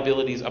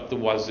liabilities up the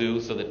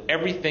wazoo so that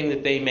everything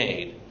that they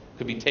made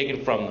could be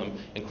taken from them,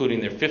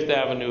 including their Fifth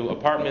Avenue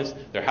apartments,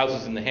 their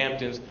houses in the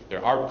Hamptons,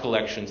 their art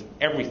collections,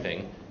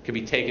 everything could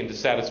be taken to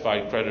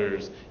satisfy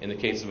creditors in the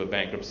case of a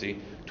bankruptcy,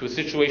 to a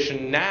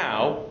situation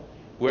now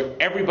where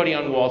everybody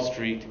on Wall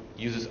Street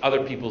uses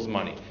other people's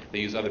money. They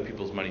use other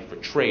people's money for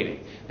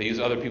trading. They use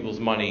other people's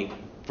money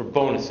for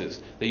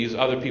bonuses. They use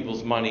other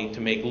people's money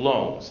to make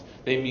loans.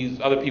 They use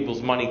other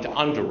people's money to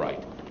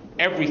underwrite.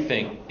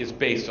 Everything is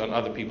based on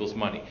other people's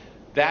money.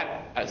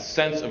 That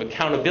sense of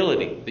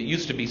accountability that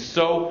used to be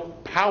so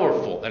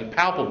powerful and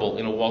palpable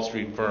in a Wall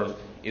Street firm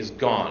is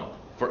gone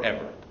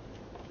forever.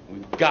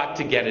 We've got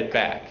to get it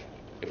back.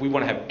 If we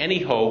want to have any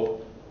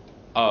hope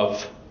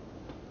of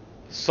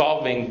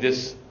solving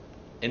this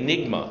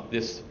enigma,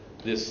 this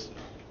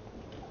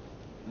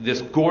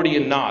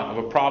Gordian knot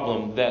of a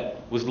problem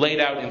that was laid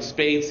out in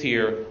spades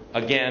here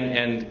again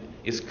and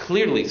is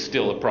clearly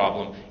still a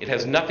problem. It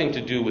has nothing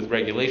to do with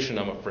regulation,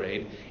 I'm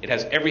afraid. It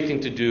has everything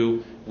to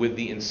do with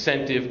the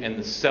incentive and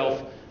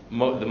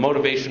the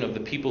motivation of the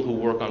people who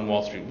work on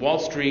Wall Street. Wall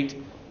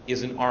Street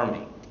is an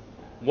army.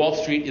 Wall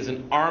Street is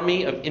an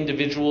army of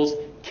individuals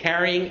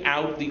carrying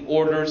out the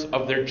orders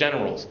of their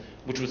generals,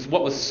 which was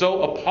what was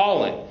so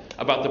appalling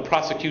about the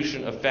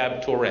prosecution of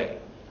Fab Touré.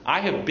 I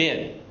have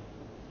been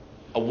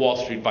a Wall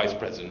Street vice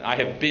president. I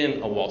have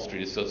been a Wall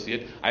Street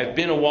associate. I have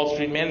been a Wall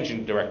Street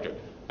managing director.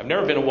 I've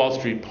never been a Wall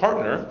Street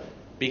partner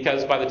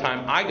because by the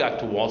time I got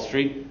to Wall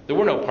Street, there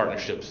were no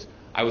partnerships.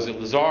 I was at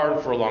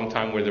Lazard for a long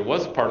time where there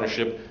was a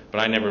partnership, but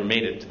I never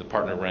made it to the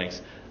partner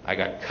ranks. I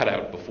got cut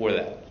out before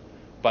that.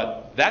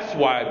 But that's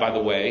why, by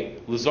the way,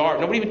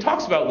 Lazard, nobody even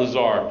talks about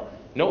Lazard.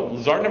 No,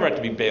 Lazard never had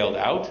to be bailed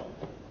out.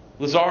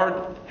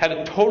 Lazard had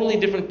a totally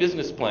different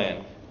business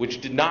plan,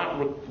 which did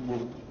not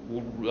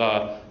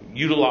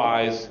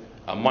utilize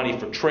money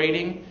for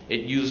trading.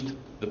 It used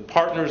the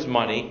partners'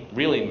 money,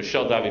 really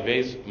Michel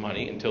Davivé's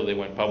money until they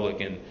went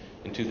public in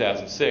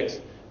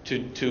 2006,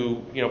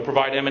 to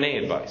provide M&A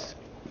advice.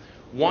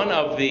 One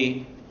of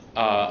the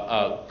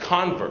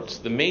converts,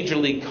 the major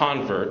league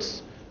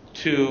converts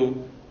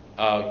to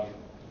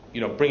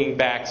bringing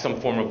back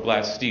some form of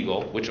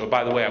Glass-Steagall, which,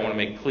 by the way, I want to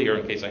make clear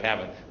in case I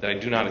haven't, that I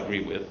do not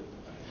agree with.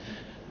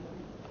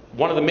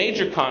 One of the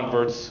major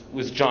converts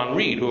was John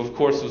Reed, who, of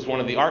course, was one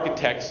of the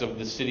architects of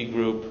the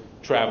Citigroup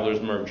Travelers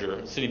merger,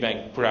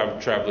 Citibank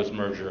Travelers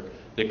merger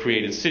that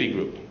created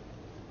Citigroup.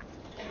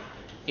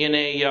 The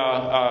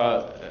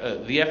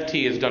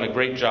FT has done a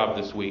great job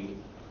this week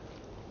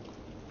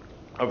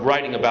of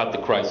writing about the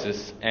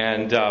crisis,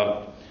 and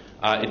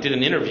it did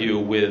an interview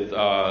with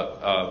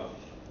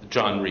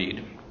John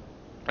Reed.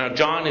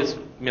 John is,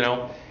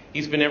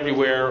 he's been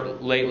everywhere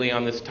lately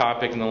on this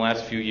topic in the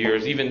last few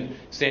years. Even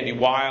Sandy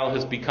Weil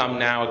has become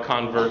now a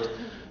convert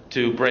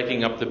to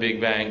breaking up the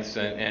big banks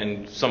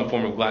and some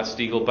form of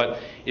Glass-Steagall. But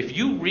if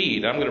you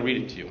read, I'm going to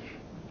read it to you.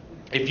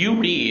 If you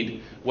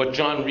read what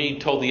John Reed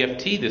told the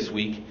FT this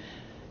week,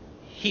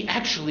 he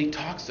actually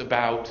talks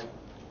about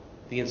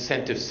the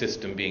incentive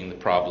system being the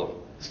problem.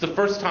 It's the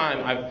first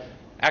time I've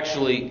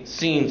actually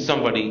seen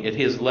somebody at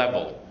his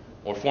level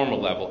or formal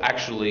level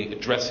actually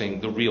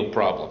addressing the real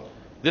problem.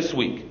 This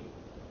week,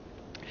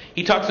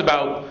 he talks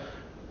about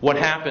what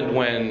happened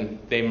when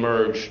they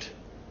merged,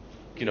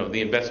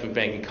 the investment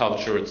banking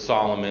culture at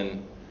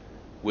Solomon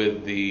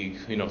with the,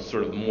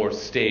 sort of more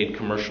staid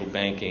commercial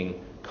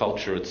banking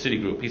culture at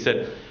Citigroup. He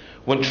said,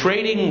 when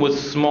trading was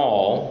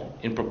small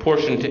in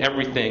proportion to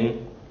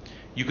everything,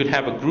 you could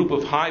have a group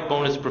of high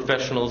bonus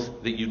professionals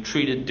that you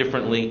treated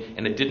differently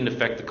and it didn't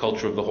affect the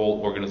culture of the whole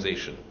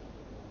organization.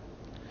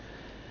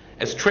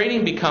 As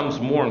trading becomes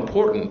more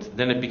important,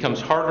 then it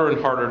becomes harder and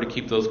harder to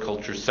keep those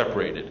cultures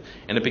separated.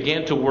 And it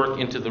began to work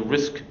into the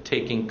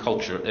risk-taking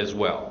culture as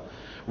well.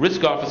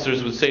 Risk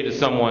officers would say to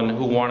someone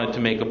who wanted to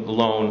make a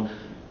loan,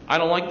 I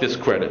don't like this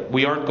credit.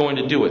 We aren't going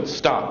to do it.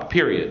 Stop,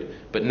 period.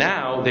 But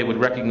now they would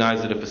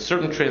recognize that if a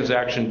certain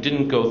transaction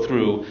didn't go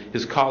through,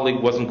 his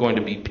colleague wasn't going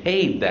to be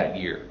paid that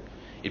year.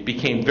 It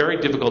became very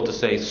difficult to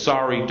say,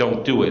 sorry,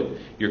 don't do it.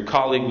 Your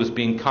colleague was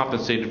being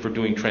compensated for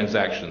doing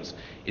transactions.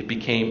 It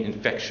became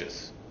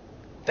infectious.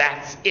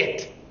 That's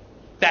it.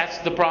 That's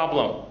the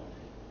problem.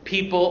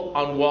 People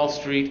on Wall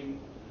Street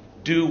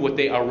do what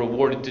they are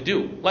rewarded to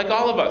do. Like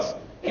all of us.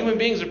 Human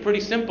beings are pretty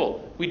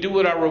simple. We do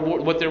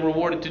what they're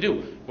rewarded to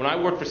do. When I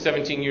worked for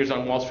 17 years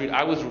on Wall Street,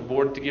 I was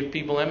rewarded to give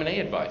people M&A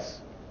advice.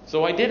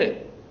 So I did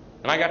it.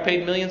 And I got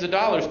paid millions of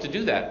dollars to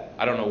do that.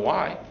 I don't know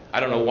why. I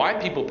don't know why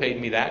people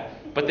paid me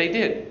that, but they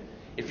did.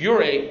 If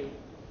your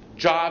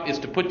job is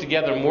to put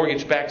together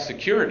mortgage-backed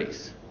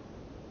securities,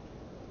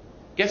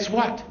 guess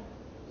what?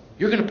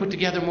 You're going to put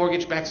together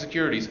mortgage-backed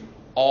securities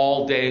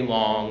all day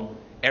long,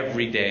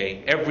 every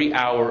day, every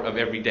hour of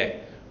every day.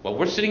 While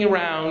we're sitting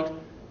around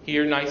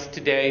here nice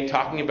today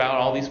talking about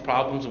all these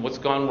problems and what's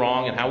gone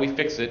wrong and how we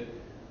fix it,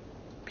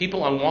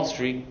 people on Wall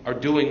Street are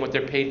doing what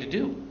they're paid to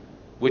do,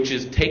 which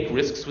is take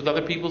risks with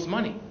other people's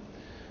money.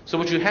 So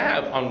what you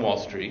have on Wall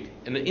Street,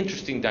 and the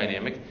interesting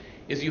dynamic,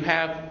 is you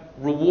have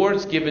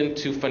rewards given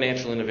to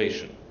financial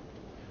innovation.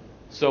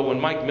 So when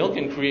Mike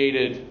Milken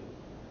created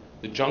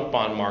the junk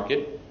bond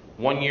market,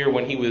 one year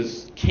when he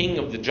was king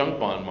of the junk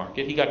bond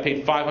market, he got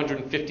paid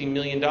 $550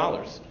 million.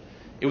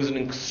 It was an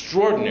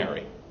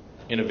extraordinary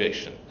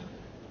innovation.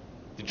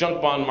 The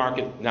junk bond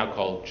market, now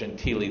called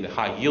genteelly the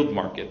high yield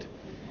market,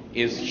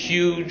 is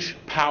huge,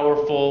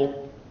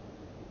 powerful,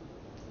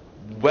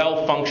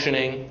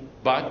 well-functioning,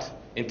 but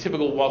in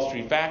typical Wall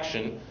Street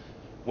fashion,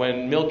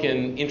 when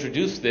Milken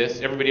introduced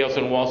this, everybody else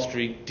on Wall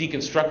Street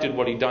deconstructed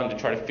what he'd done to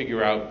try to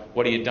figure out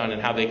what he had done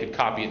and how they could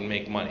copy it and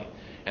make money.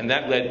 And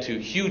that led to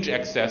huge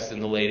excess in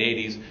the late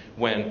 80s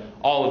when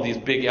all of these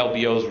big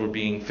LBOs were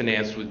being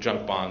financed with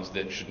junk bonds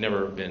that should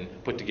never have been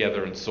put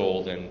together and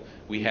sold, and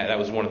that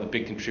was one of the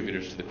big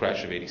contributors to the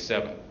crash of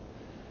 '87.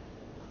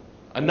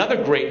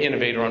 Another great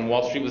innovator on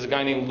Wall Street was a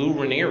guy named Lou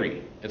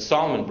Ranieri at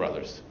Salomon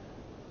Brothers,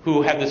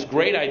 who had this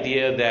great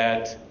idea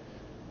that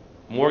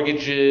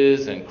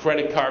mortgages and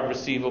credit card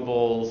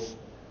receivables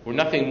were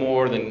nothing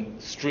more than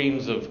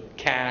streams of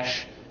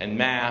cash and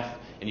math,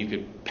 and you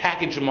could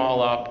package them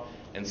all up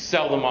and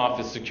sell them off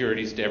as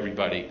securities to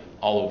everybody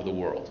all over the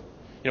world.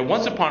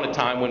 Once upon a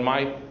time when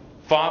my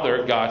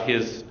father got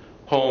his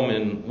home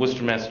in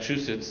Worcester,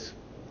 Massachusetts,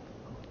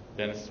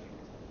 Dennis,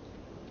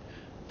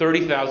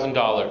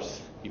 $30,000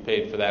 he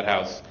paid for that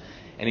house.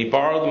 And he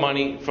borrowed the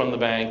money from the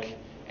bank,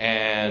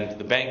 and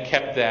the bank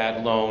kept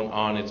that loan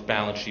on its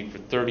balance sheet for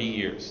 30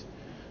 years.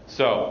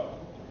 So,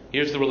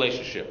 here's the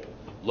relationship.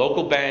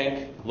 Local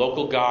bank,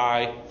 local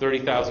guy,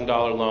 $30,000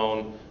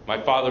 loan.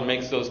 My father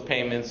makes those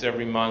payments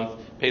every month,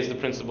 pays the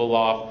principal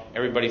off,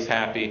 everybody's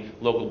happy,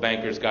 local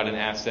banker's got an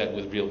asset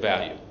with real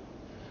value.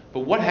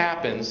 But what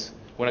happens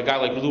when a guy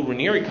like Lou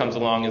Ranieri comes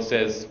along and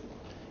says,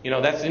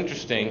 that's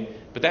interesting,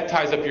 but that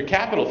ties up your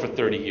capital for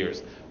 30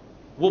 years.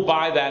 We'll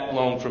buy that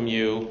loan from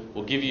you,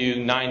 we'll give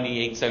you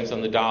 98 cents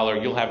on the dollar,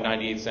 you'll have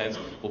 98 cents,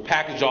 we'll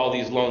package all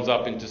these loans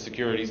up into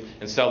securities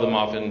and sell them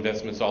off in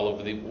investments all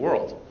over the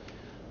world.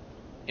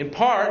 In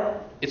part,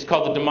 it's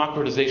called the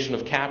democratization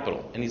of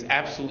capital, and he's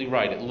absolutely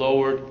right. It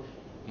lowered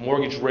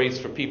mortgage rates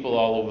for people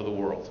all over the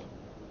world,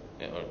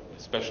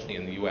 especially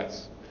in the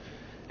U.S.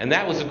 And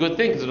that was a good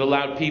thing because it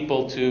allowed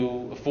people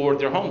to afford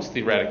their homes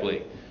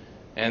theoretically.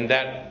 And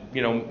that,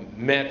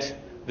 met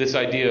this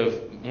idea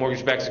of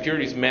mortgage-backed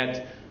securities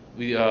met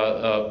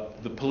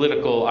the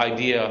political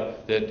idea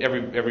that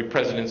every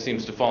president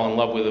seems to fall in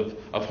love with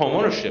of home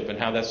ownership and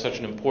how that's such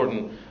an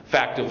important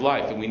fact of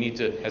life. And we need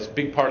to, as a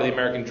big part of the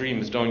American dream,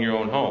 is to own your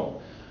own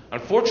home.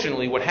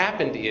 Unfortunately, what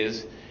happened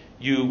is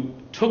you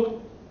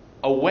took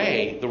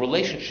away the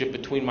relationship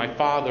between my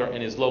father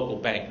and his local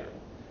banker.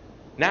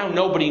 Now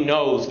nobody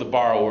knows the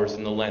borrowers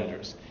and the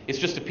lenders. It's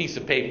just a piece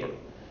of paper.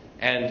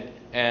 And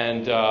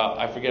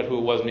I forget who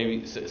it was,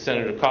 maybe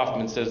Senator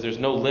Kaufman says there's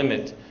no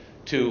limit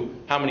to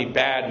how many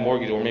bad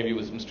mortgages, or maybe it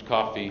was Mr.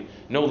 Coffey,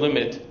 no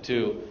limit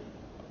to,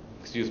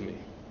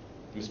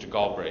 Mr.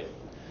 Galbraith.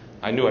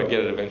 I knew I'd get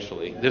it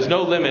eventually. There's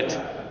no limit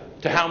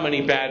to how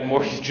many bad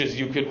mortgages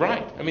you could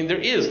write. I mean, there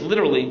is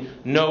literally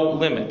no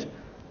limit.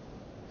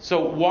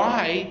 So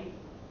why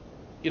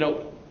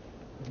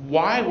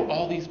were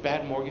all these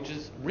bad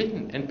mortgages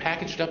written and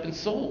packaged up and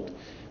sold?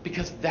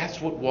 Because that's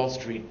what Wall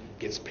Street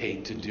gets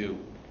paid to do.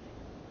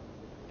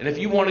 And if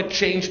you want to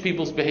change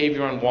people's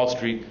behavior on Wall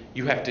Street,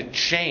 you have to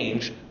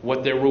change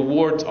what their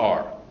rewards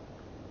are.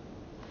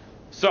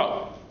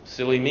 So,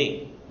 silly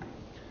me.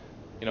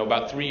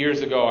 About 3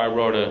 years ago, I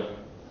wrote an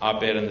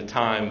op-ed in the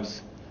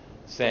Times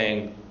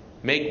saying,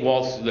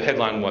 the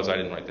headline was, I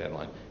didn't write the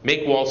headline,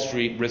 make Wall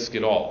Street risk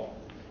it all.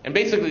 And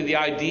basically the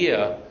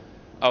idea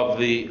of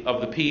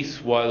the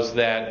piece was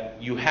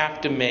that you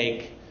have to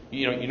make,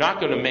 you're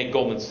not going to make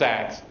Goldman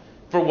Sachs.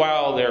 For a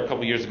while there, a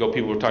couple of years ago,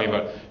 people were talking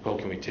about,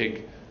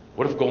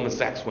 what if Goldman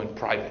Sachs went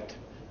private?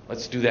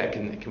 Let's do that.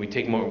 Can we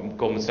take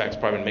Goldman Sachs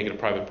private and make it a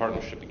private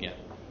partnership again?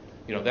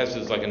 This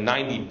is like a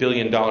 $90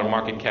 billion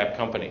market cap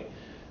company.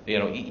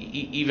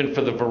 Even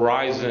for the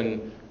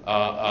Verizon,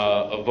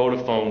 a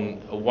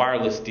Vodafone, a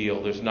wireless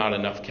deal, there's not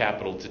enough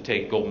capital to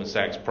take Goldman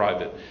Sachs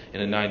private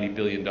in a $90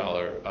 billion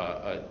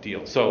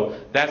deal. So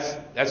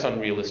that's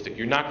unrealistic.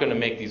 You're not going to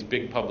make these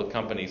big public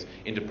companies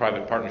into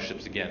private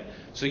partnerships again.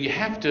 So you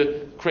have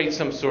to create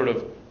some sort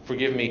of,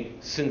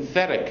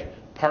 synthetic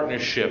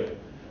partnership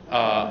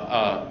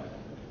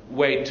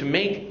way to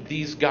make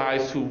these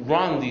guys who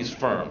run these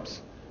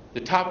firms, the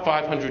top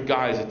 500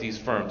 guys at these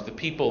firms, the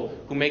people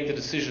who make the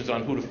decisions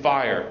on who to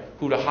fire,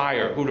 who to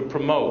hire, who to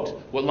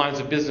promote, what lines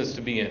of business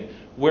to be in,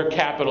 where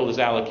capital is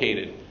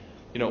allocated,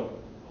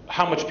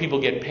 how much people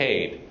get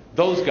paid.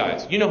 Those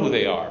guys, you know who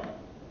they are.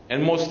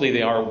 And mostly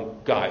they are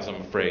guys,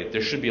 I'm afraid.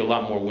 There should be a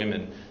lot more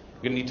women.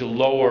 We're going to need to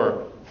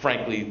lower,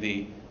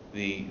 frankly,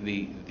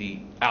 the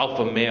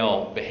alpha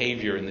male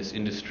behavior in this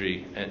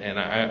industry, and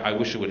I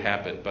wish it would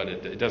happen, but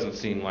it doesn't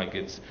seem like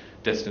it's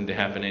destined to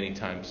happen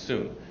anytime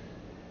soon.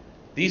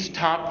 These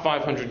top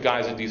 500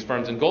 guys at these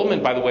firms, and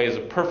Goldman, by the way, is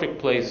a perfect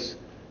place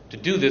to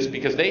do this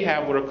because they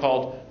have what are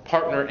called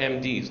partner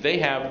MDs. They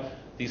have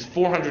these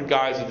 400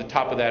 guys at the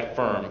top of that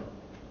firm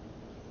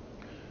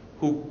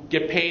who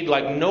get paid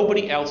like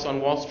nobody else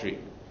on Wall Street.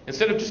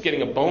 Instead of just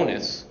getting a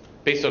bonus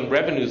based on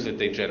revenues that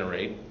they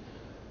generate,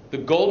 the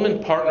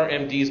Goldman partner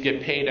MDs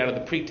get paid out of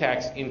the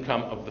pre-tax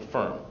income of the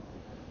firm.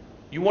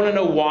 You want to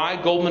know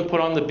why Goldman put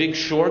on the Big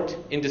Short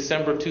in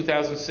December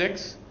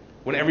 2006,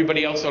 when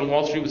everybody else on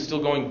Wall Street was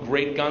still going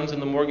great guns in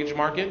the mortgage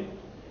market?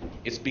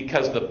 It's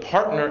because the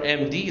partner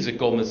MDs at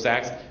Goldman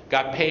Sachs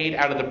got paid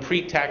out of the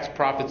pre-tax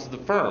profits of the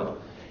firm.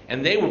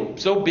 And they were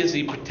so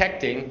busy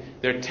protecting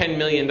their $10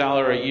 million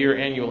a year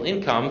annual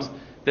incomes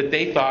that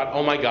they thought,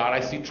 oh my God, I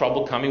see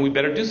trouble coming, we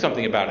better do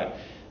something about it.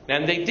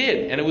 And they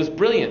did, and it was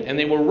brilliant, and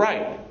they were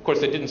right. Of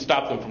course, it didn't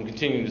stop them from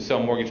continuing to sell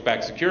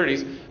mortgage-backed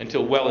securities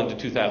until well into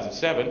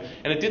 2007,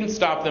 and it didn't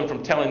stop them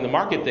from telling the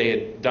market they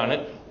had done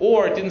it,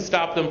 or it didn't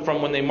stop them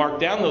from, when they marked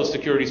down those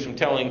securities, from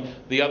telling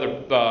the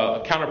other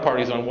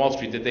counterparties on Wall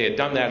Street that they had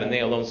done that and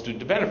they alone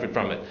stood to benefit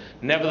from it.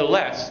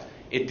 Nevertheless,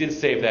 it did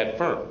save that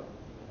firm.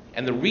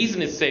 And the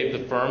reason it saved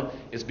the firm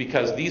is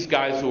because these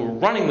guys who were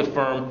running the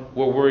firm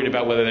were worried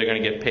about whether they're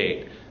going to get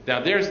paid. Now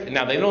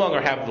they no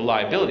longer have the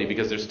liability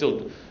because they're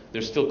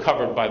still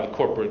covered by the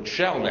corporate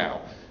shell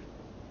now.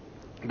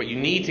 But you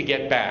need to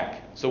get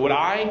back. So what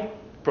I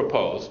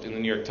proposed in the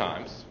New York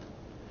Times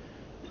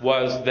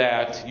was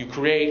that you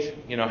create,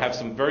 have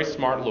some very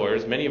smart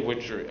lawyers, many of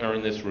which are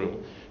in this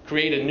room,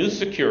 create a new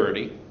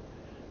security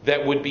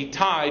that would be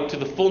tied to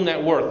the full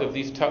net worth of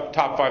these top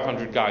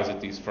 500 guys at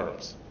these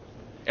firms.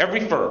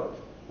 Every firm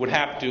would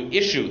have to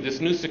issue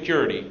this new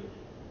security,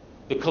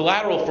 the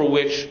collateral for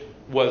which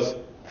was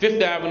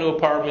Fifth Avenue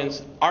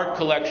apartments, art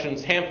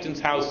collections, Hamptons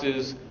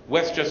houses,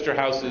 Westchester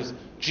houses,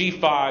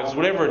 G5s,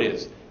 whatever it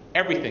is.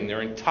 Everything,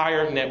 their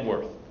entire net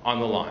worth on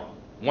the line.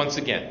 Once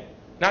again,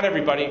 not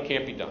everybody, it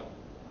can't be done.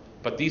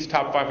 But these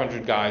top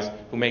 500 guys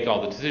who make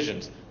all the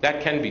decisions,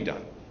 that can be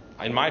done,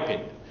 in my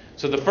opinion.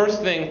 So the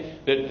first thing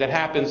that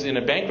happens in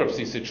a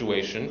bankruptcy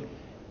situation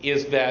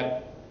is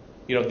that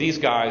these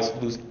guys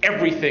lose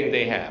everything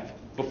they have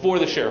before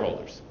the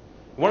shareholders.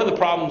 One of the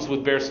problems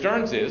with Bear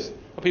Stearns is,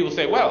 people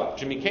say, well,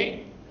 Jimmy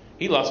Cain,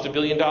 he lost $1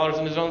 billion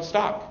in his own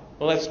stock.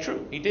 Well, that's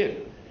true, he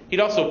did. He'd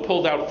also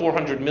pulled out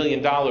 $400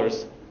 million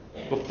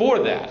before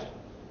that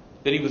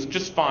he was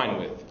just fine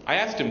with. I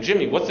asked him,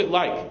 Jimmy, what's it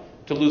like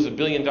to lose $1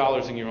 billion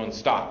in your own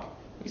stock?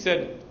 He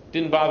said,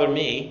 didn't bother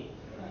me.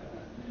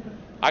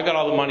 I got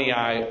all the money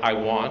I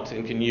want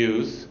and can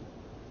use.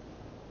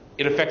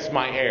 It affects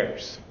my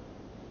heirs.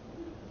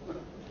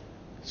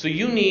 So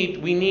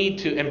we need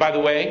to, and by the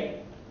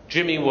way,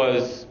 Jimmy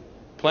was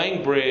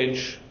playing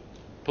bridge,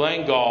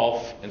 playing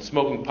golf, and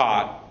smoking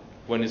pot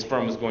when his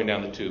firm was going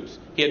down the tubes.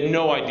 He had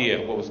no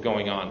idea what was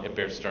going on at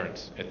Bear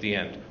Stearns at the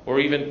end, or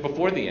even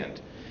before the end.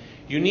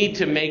 You need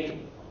to make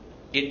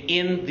it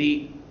in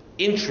the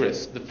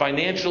interest, the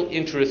financial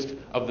interest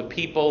of the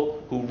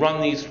people who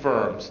run these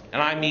firms, and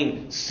I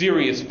mean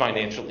serious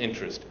financial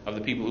interest of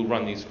the people who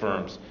run these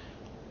firms,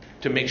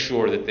 to make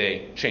sure that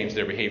they change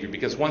their behavior.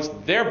 Because once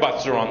their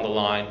butts are on the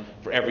line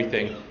for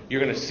everything, you're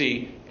going to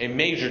see a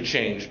major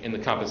change in the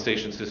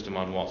compensation system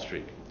on Wall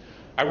Street.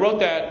 I wrote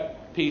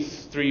that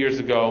piece 3 years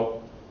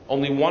ago.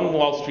 Only one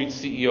Wall Street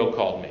CEO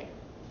called me,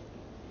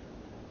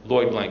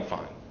 Lloyd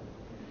Blankfein.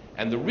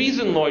 And the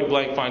reason Lloyd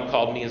Blankfein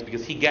called me is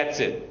because he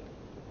gets it.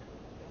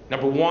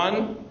 Number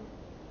one,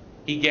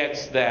 he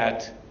gets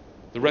that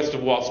the rest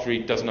of Wall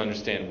Street doesn't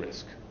understand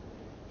risk.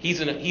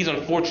 He's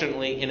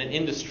unfortunately in an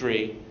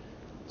industry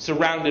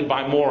surrounded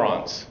by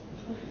morons.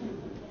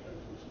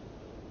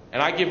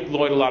 And I give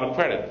Lloyd a lot of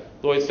credit.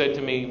 Lloyd said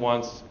to me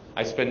once,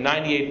 I spend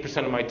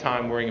 98% of my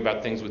time worrying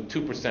about things with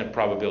 2%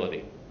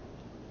 probability.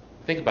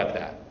 Think about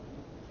that.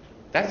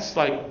 That's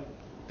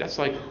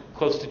like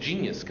close to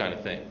genius kind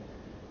of thing.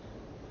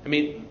 I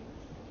mean,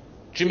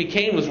 Jimmy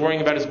Cain was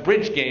worrying about his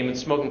bridge game and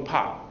smoking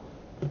pot.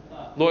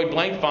 Lloyd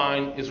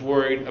Blankfein is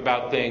worried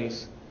about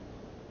things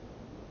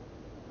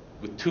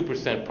with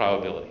 2%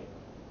 probability.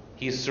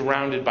 He's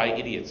surrounded by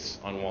idiots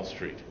on Wall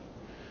Street.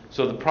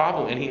 So the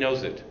problem, and he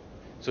knows it.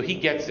 So he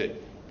gets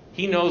it.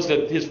 He knows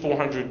that his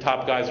 400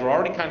 top guys are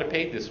already kind of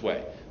paid this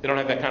way. They don't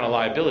have that kind of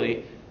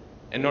liability.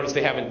 And notice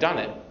they haven't done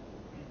it.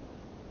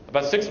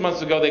 About 6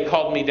 months ago, they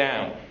called me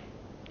down,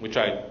 which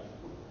I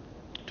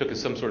took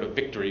as some sort of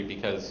victory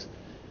because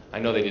I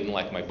know they didn't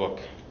like my book.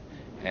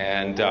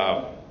 And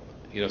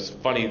it's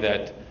funny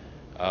that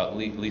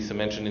Lisa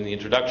mentioned in the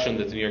introduction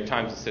that the New York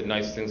Times has said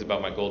nice things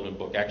about my Goldman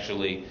book.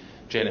 Actually,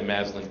 Janet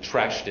Maslin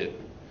trashed it,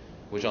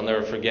 which I'll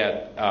never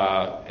forget.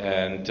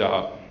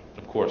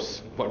 Of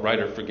course, what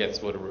writer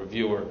forgets what a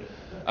reviewer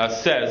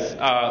says?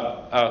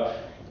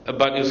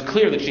 But it was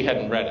clear that she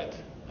hadn't read it,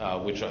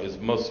 which is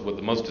what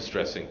the most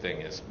distressing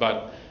thing is.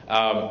 But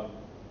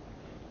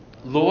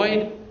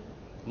Lloyd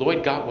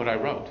got what I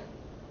wrote.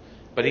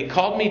 But he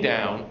called me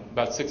down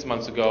about 6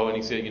 months ago, and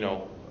he said,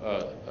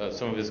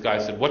 some of his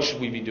guys said, what should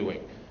we be doing?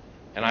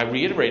 And I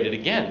reiterated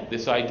again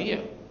this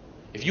idea.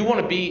 If you want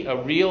to be a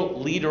real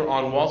leader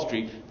on Wall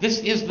Street, this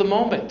is the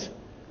moment.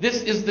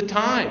 This is the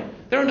time.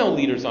 There are no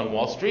leaders on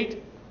Wall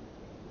Street.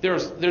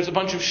 There's a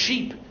bunch of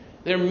sheep.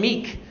 They're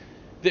meek.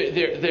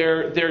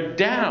 They're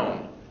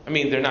down. I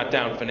mean, they're not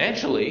down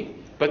financially,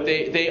 but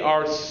they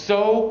are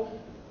so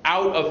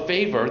out of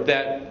favor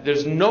that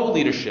there's no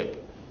leadership.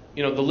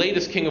 The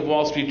latest king of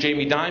Wall Street,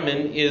 Jamie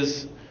Dimon,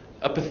 is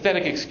a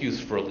pathetic excuse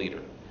for a leader.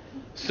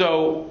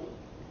 So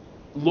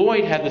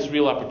Lloyd had this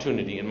real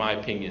opportunity, in my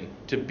opinion,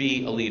 to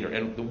be a leader.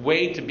 And the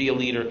way to be a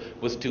leader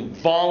was to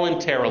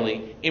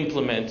voluntarily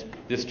implement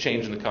this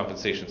change in the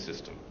compensation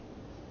system.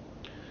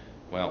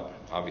 Well,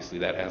 obviously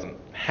that hasn't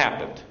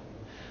happened.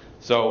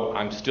 So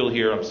I'm still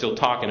here, I'm still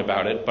talking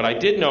about it. But I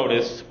did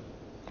notice,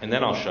 and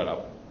then I'll shut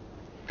up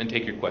and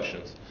take your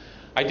questions.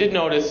 I did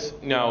notice,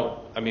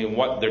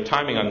 what their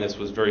timing on this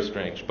was very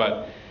strange.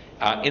 But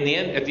at the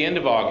end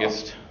of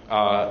August,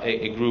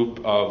 a group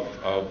of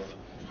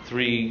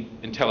 3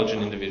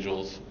 intelligent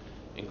individuals,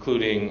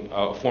 including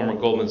former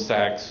Goldman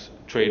Sachs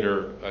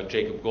trader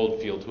Jacob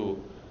Goldfield, who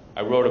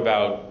I wrote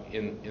about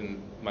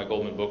in my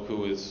Goldman book,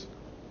 who is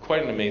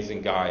quite an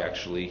amazing guy,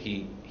 actually.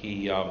 He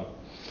dropped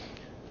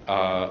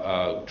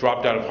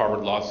out of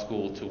Harvard Law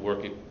School to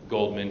work at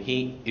Goldman.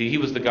 He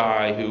was the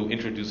guy who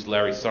introduced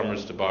Larry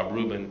Summers to Bob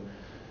Rubin,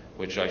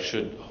 which I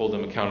should hold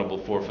him accountable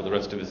for the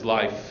rest of his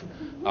life,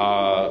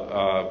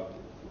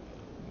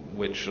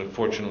 which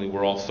unfortunately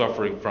we're all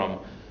suffering from.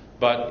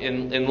 But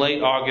in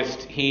late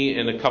August, he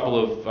and a couple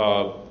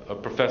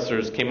of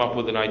professors came up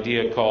with an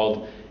idea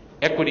called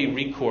equity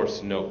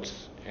recourse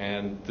notes.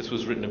 And this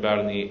was written about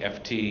in the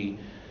FT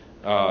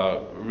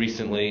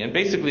recently. And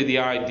basically the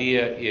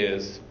idea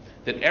is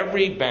that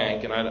every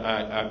bank, and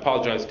I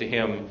apologize to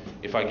him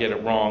if I get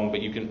it wrong,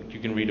 but you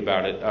can read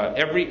about it.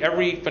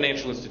 Every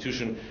financial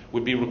institution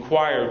would be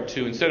required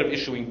to, instead of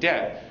issuing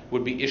debt,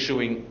 would be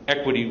issuing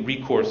equity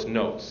recourse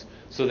notes,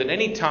 so that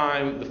any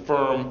time the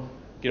firm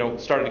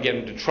started to get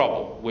into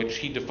trouble, which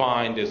he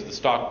defined as the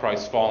stock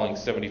price falling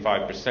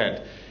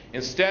 75%,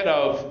 instead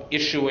of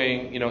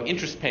issuing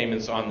interest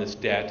payments on this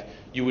debt,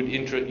 you would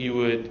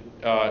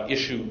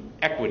issue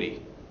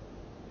equity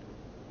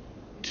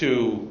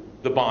to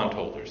the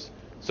bondholders.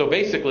 So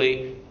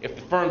basically, if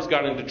the firms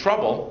got into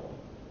trouble,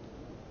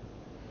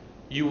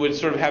 you would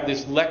sort of have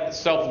this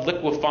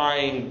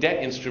self-liquefying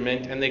debt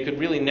instrument, and they could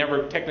really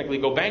never technically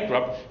go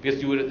bankrupt,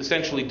 because you would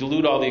essentially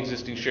dilute all the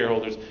existing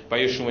shareholders by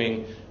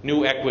issuing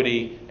new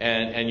equity,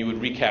 and you would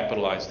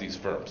recapitalize these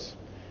firms.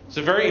 It's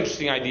a very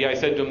interesting idea. I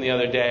said to him the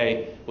other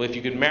day, well, if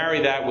you could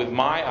marry that with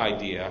my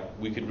idea,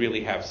 we could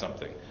really have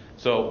something.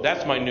 So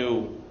that's my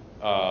new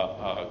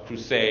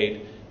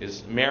crusade,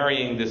 is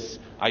marrying this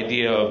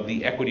idea of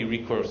the equity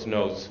recourse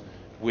notes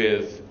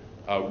with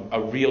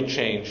a real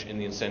change in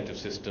the incentive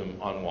system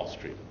on Wall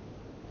Street.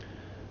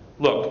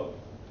 Look,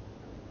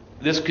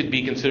 this could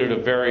be considered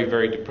a very,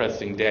 very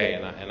depressing day,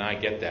 and I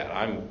get that.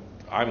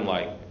 I'm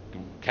like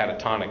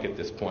catatonic at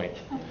this point.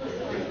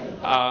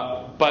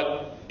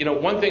 But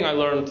one thing I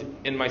learned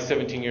in my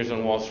 17 years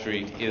on Wall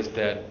Street is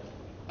that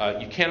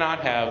you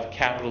cannot have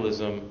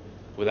capitalism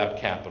without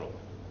capital.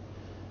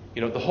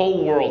 The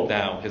whole world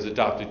now has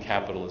adopted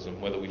capitalism,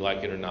 whether we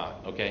like it or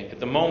not. Okay? At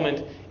the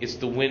moment, it's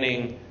the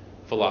winning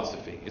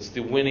philosophy. It's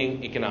the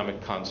winning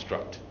economic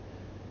construct.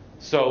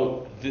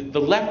 So the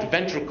left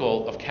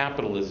ventricle of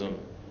capitalism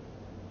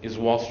is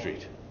Wall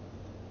Street.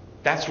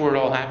 That's where it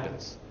all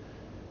happens.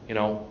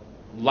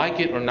 Like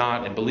it or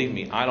not, and believe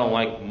me, I don't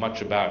like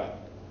much about it.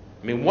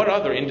 I mean, what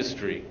other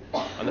industry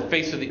on the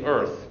face of the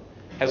earth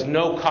has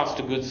no cost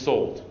of goods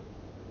sold?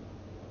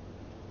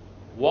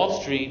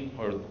 Wall Street,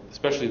 or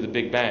especially the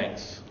big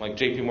banks, like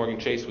JP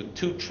Chase with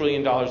 $2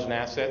 trillion in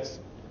assets,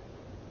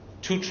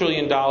 $2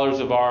 trillion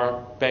of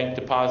our bank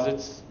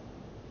deposits,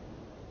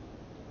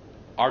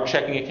 our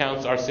checking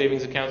accounts, our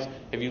savings accounts.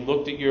 Have you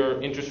looked at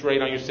your interest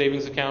rate on your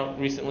savings account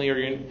recently, or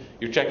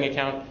your checking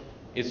account?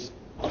 It's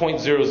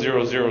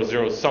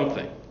 0.0000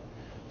 something.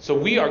 So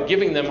we are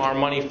giving them our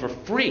money for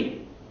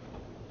free.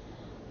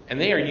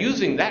 And they are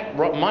using that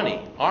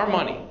money, our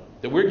money,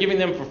 that we're giving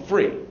them for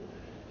free.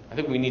 I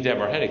think we need to have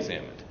our head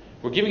examined.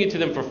 We're giving it to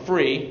them for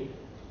free,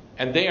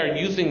 and they are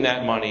using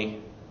that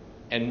money,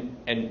 and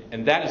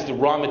that is the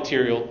raw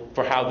material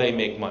for how they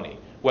make money.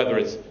 Whether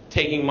it's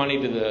taking money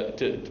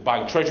to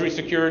buying treasury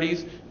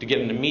securities to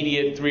get an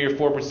immediate 3 or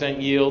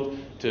 4% yield,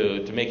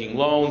 to making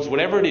loans,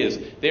 whatever it is,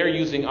 they are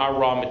using our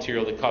raw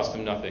material that costs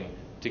them nothing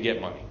to get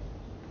money,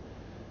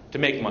 to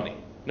make money.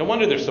 No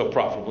wonder they're so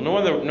profitable. No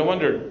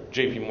wonder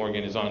J.P.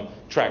 Morgan is on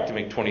track to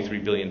make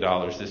 $23 billion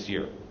this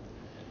year.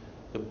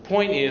 The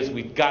point is,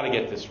 we've got to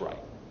get this right.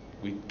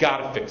 We've got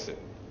to fix it.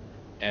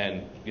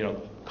 And,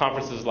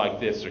 conferences like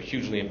this are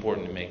hugely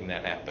important in making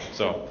that happen.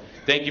 So,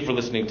 thank you for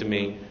listening to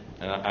me,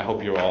 and I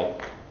hope you're all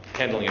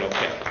handling it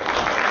okay.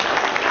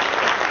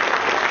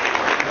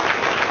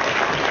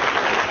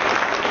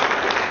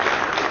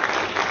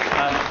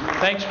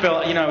 Thanks, Bill.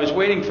 I was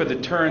waiting for the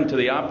turn to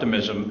the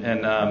optimism,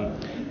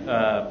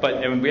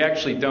 but we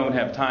actually don't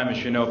have time,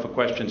 as you know, for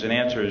questions and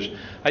answers.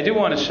 I do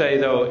want to say,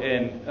 though,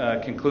 in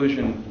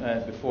conclusion,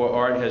 before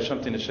Art has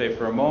something to say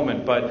for a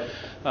moment, but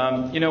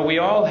we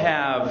all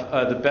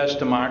have the best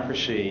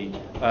democracy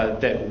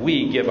that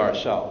we give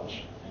ourselves.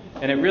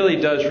 And it really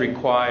does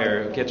require,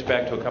 it gets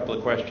back to a couple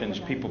of questions,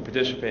 people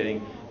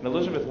participating. And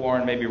Elizabeth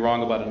Warren may be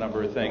wrong about a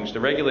number of things. The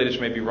regulators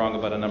may be wrong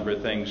about a number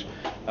of things.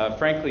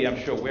 Frankly, I'm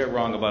sure we're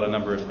wrong about a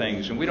number of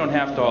things. And we don't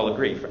have to all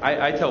agree.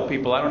 I tell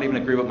people I don't even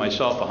agree with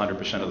myself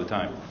 100% of the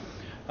time.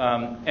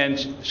 And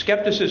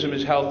skepticism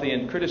is healthy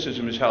and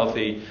criticism is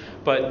healthy,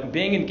 but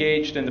being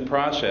engaged in the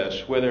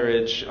process, whether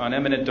it's on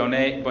eminent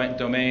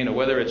domain or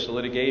whether it's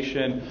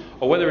litigation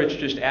or whether it's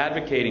just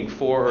advocating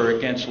for or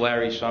against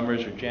Larry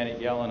Summers or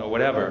Janet Yellen or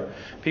whatever,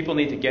 people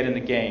need to get in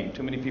the game.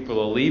 Too many people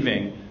are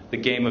leaving the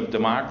game of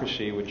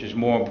democracy, which is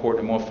more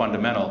important, more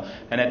fundamental.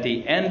 And at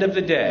the end of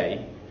the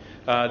day,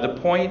 the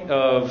point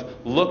of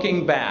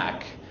looking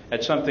back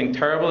at something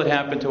terrible that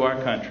happened to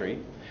our country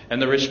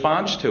and the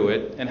response to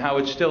it and how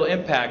it still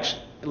impacts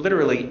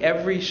literally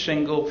every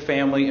single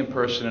family and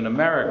person in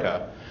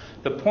America.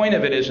 The point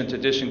of it isn't to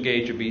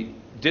disengage or be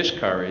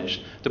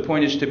discouraged. The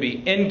point is to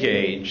be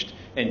engaged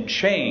and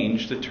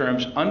change the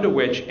terms under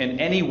which, in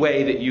any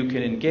way that you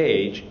can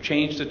engage,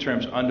 change the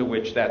terms under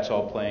which that's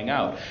all playing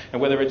out. And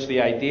whether it's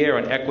the idea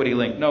on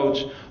equity-linked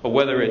notes or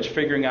whether it's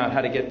figuring out how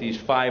to get these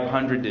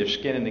 500 their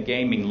skin in the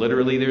game, mean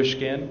literally their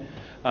skin,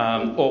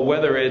 or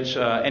whether it's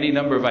any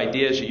number of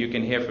ideas that you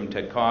can hear from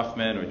Ted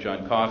Kaufman or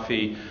John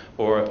Coffey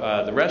or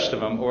the rest of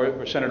them,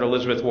 or Senator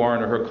Elizabeth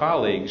Warren or her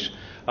colleagues,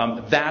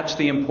 that's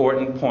the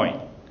important point.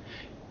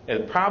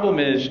 The problem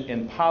is,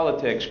 in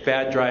politics,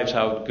 bad drives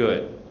out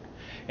good.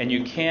 And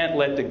you can't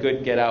let the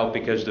good get out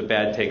because the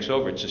bad takes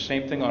over. It's the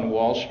same thing on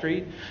Wall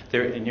Street.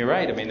 And you're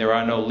right, there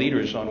are no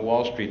leaders on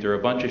Wall Street. There are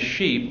a bunch of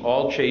sheep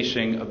all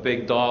chasing a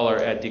big dollar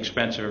at the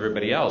expense of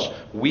everybody else.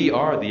 We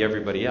are the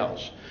everybody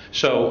else.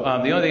 So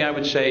the only thing I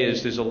would say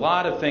is there's a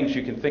lot of things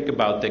you can think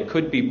about that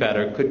could be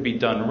better, could be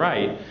done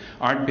right,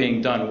 aren't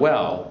being done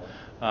well.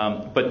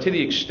 But to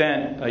the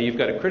extent you've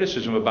got a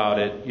criticism about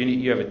it,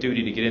 you have a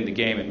duty to get in the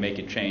game and make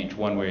it change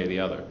one way or the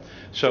other.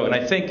 So, and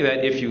I think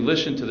that if you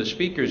listen to the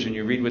speakers and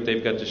you read what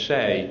they've got to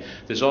say,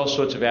 there's all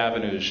sorts of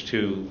avenues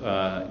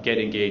to get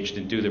engaged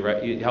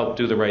and help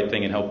do the right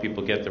thing and help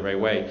people get the right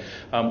way.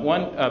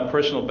 One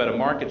personal Better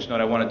Markets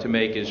note I wanted to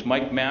make is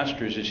Mike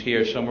Masters is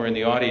here somewhere in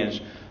the audience.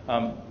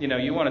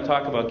 You want to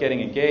talk about getting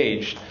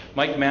engaged.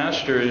 Mike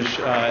Masters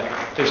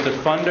is the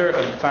founder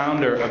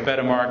of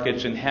Better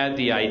Markets and had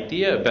the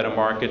idea of Better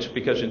Markets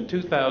because in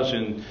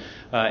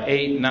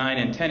 2008, 9,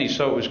 and 10 he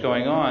saw what was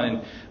going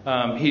on.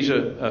 And he's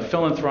a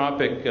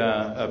philanthropic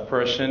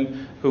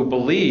person who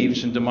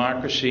believes in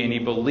democracy and he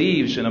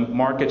believes in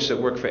markets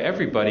that work for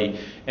everybody.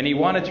 And he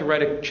wanted to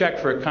write a check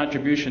for a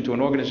contribution to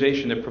an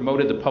organization that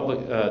promoted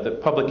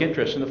the public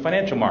interest in the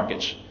financial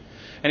markets.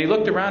 And he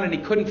looked around and he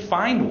couldn't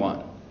find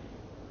one.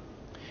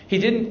 He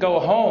didn't go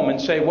home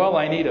and say, well,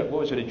 I need a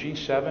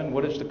G7?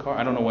 What is the car?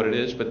 I don't know what it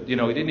is, but, he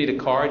didn't need a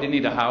car, didn't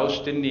need a house,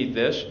 didn't need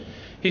this.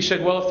 He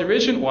said, well, if there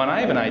isn't one,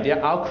 I have an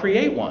idea, I'll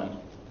create one.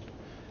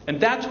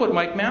 And that's what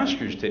Mike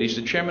Masters did. He's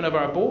the chairman of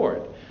our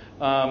board.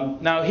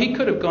 Now, he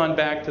could have gone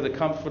back to the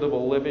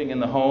comfortable living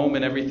in the home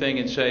and everything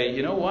and say,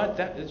 you know what,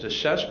 that is a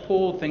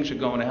cesspool, things are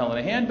going to hell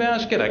in a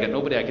handbasket, I got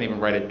nobody I can even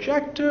write a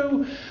check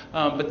to.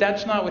 But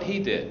that's not what he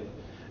did.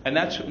 And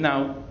that's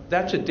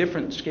a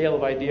different scale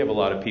of idea of a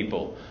lot of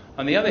people.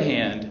 On the other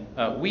hand,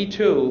 we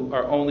too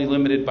are only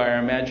limited by our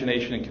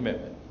imagination and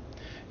commitment.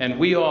 And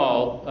we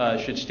all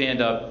should stand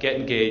up, get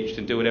engaged,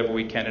 and do whatever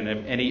we can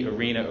in any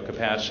arena or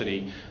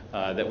capacity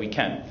that we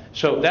can.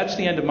 So that's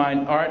the end of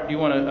mine. Art, you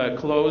want to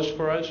close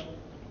for us?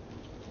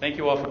 Thank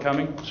you all for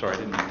coming. Sorry, I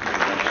didn't mean to.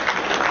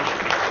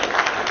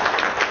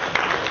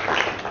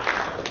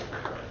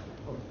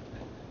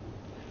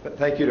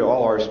 Thank you to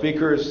all our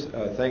speakers.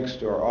 Thanks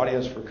to our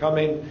audience for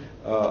coming.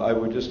 I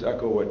would just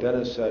echo what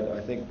Dennis said.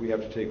 I think we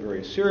have to take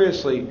very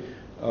seriously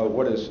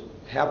what has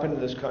happened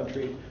in this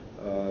country.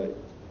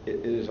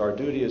 It is our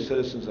duty as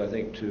citizens, I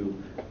think, to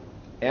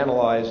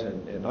analyze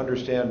and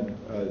understand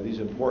these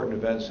important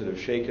events that have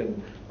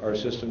shaken our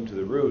system to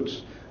the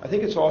roots. I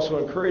think it's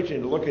also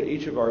encouraging to look at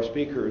each of our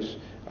speakers.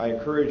 I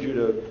encourage you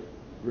to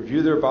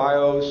review their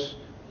bios,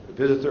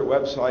 visit their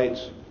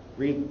websites,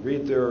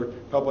 read their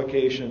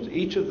publications.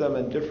 Each of them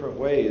in different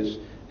ways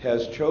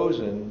has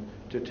chosen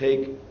to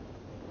take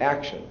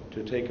action,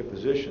 to take a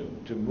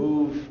position, to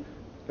move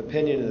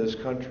opinion in this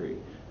country.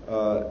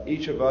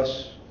 Each of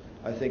us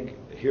I think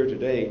here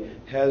today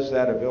has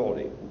that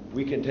ability.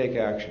 We can take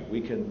action.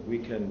 We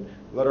can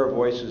let our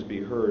voices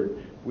be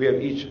heard. We have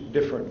each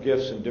different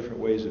gifts and different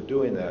ways of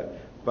doing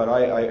that. But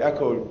I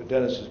echo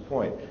Dennis's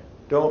point.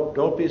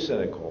 Don't be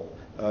cynical.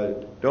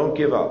 Don't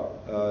give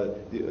up.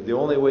 The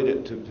only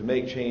way to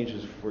make change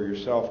is for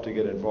yourself to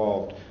get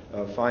involved.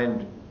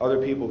 Find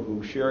other people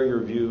who share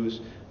your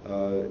views.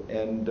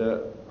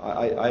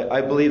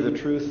 I believe the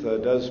truth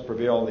does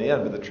prevail in the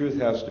end, but the truth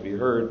has to be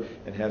heard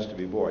and has to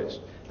be voiced.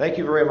 Thank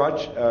you very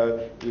much.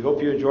 We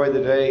hope you enjoyed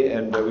the day,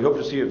 and we hope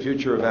to see you at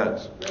future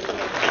events.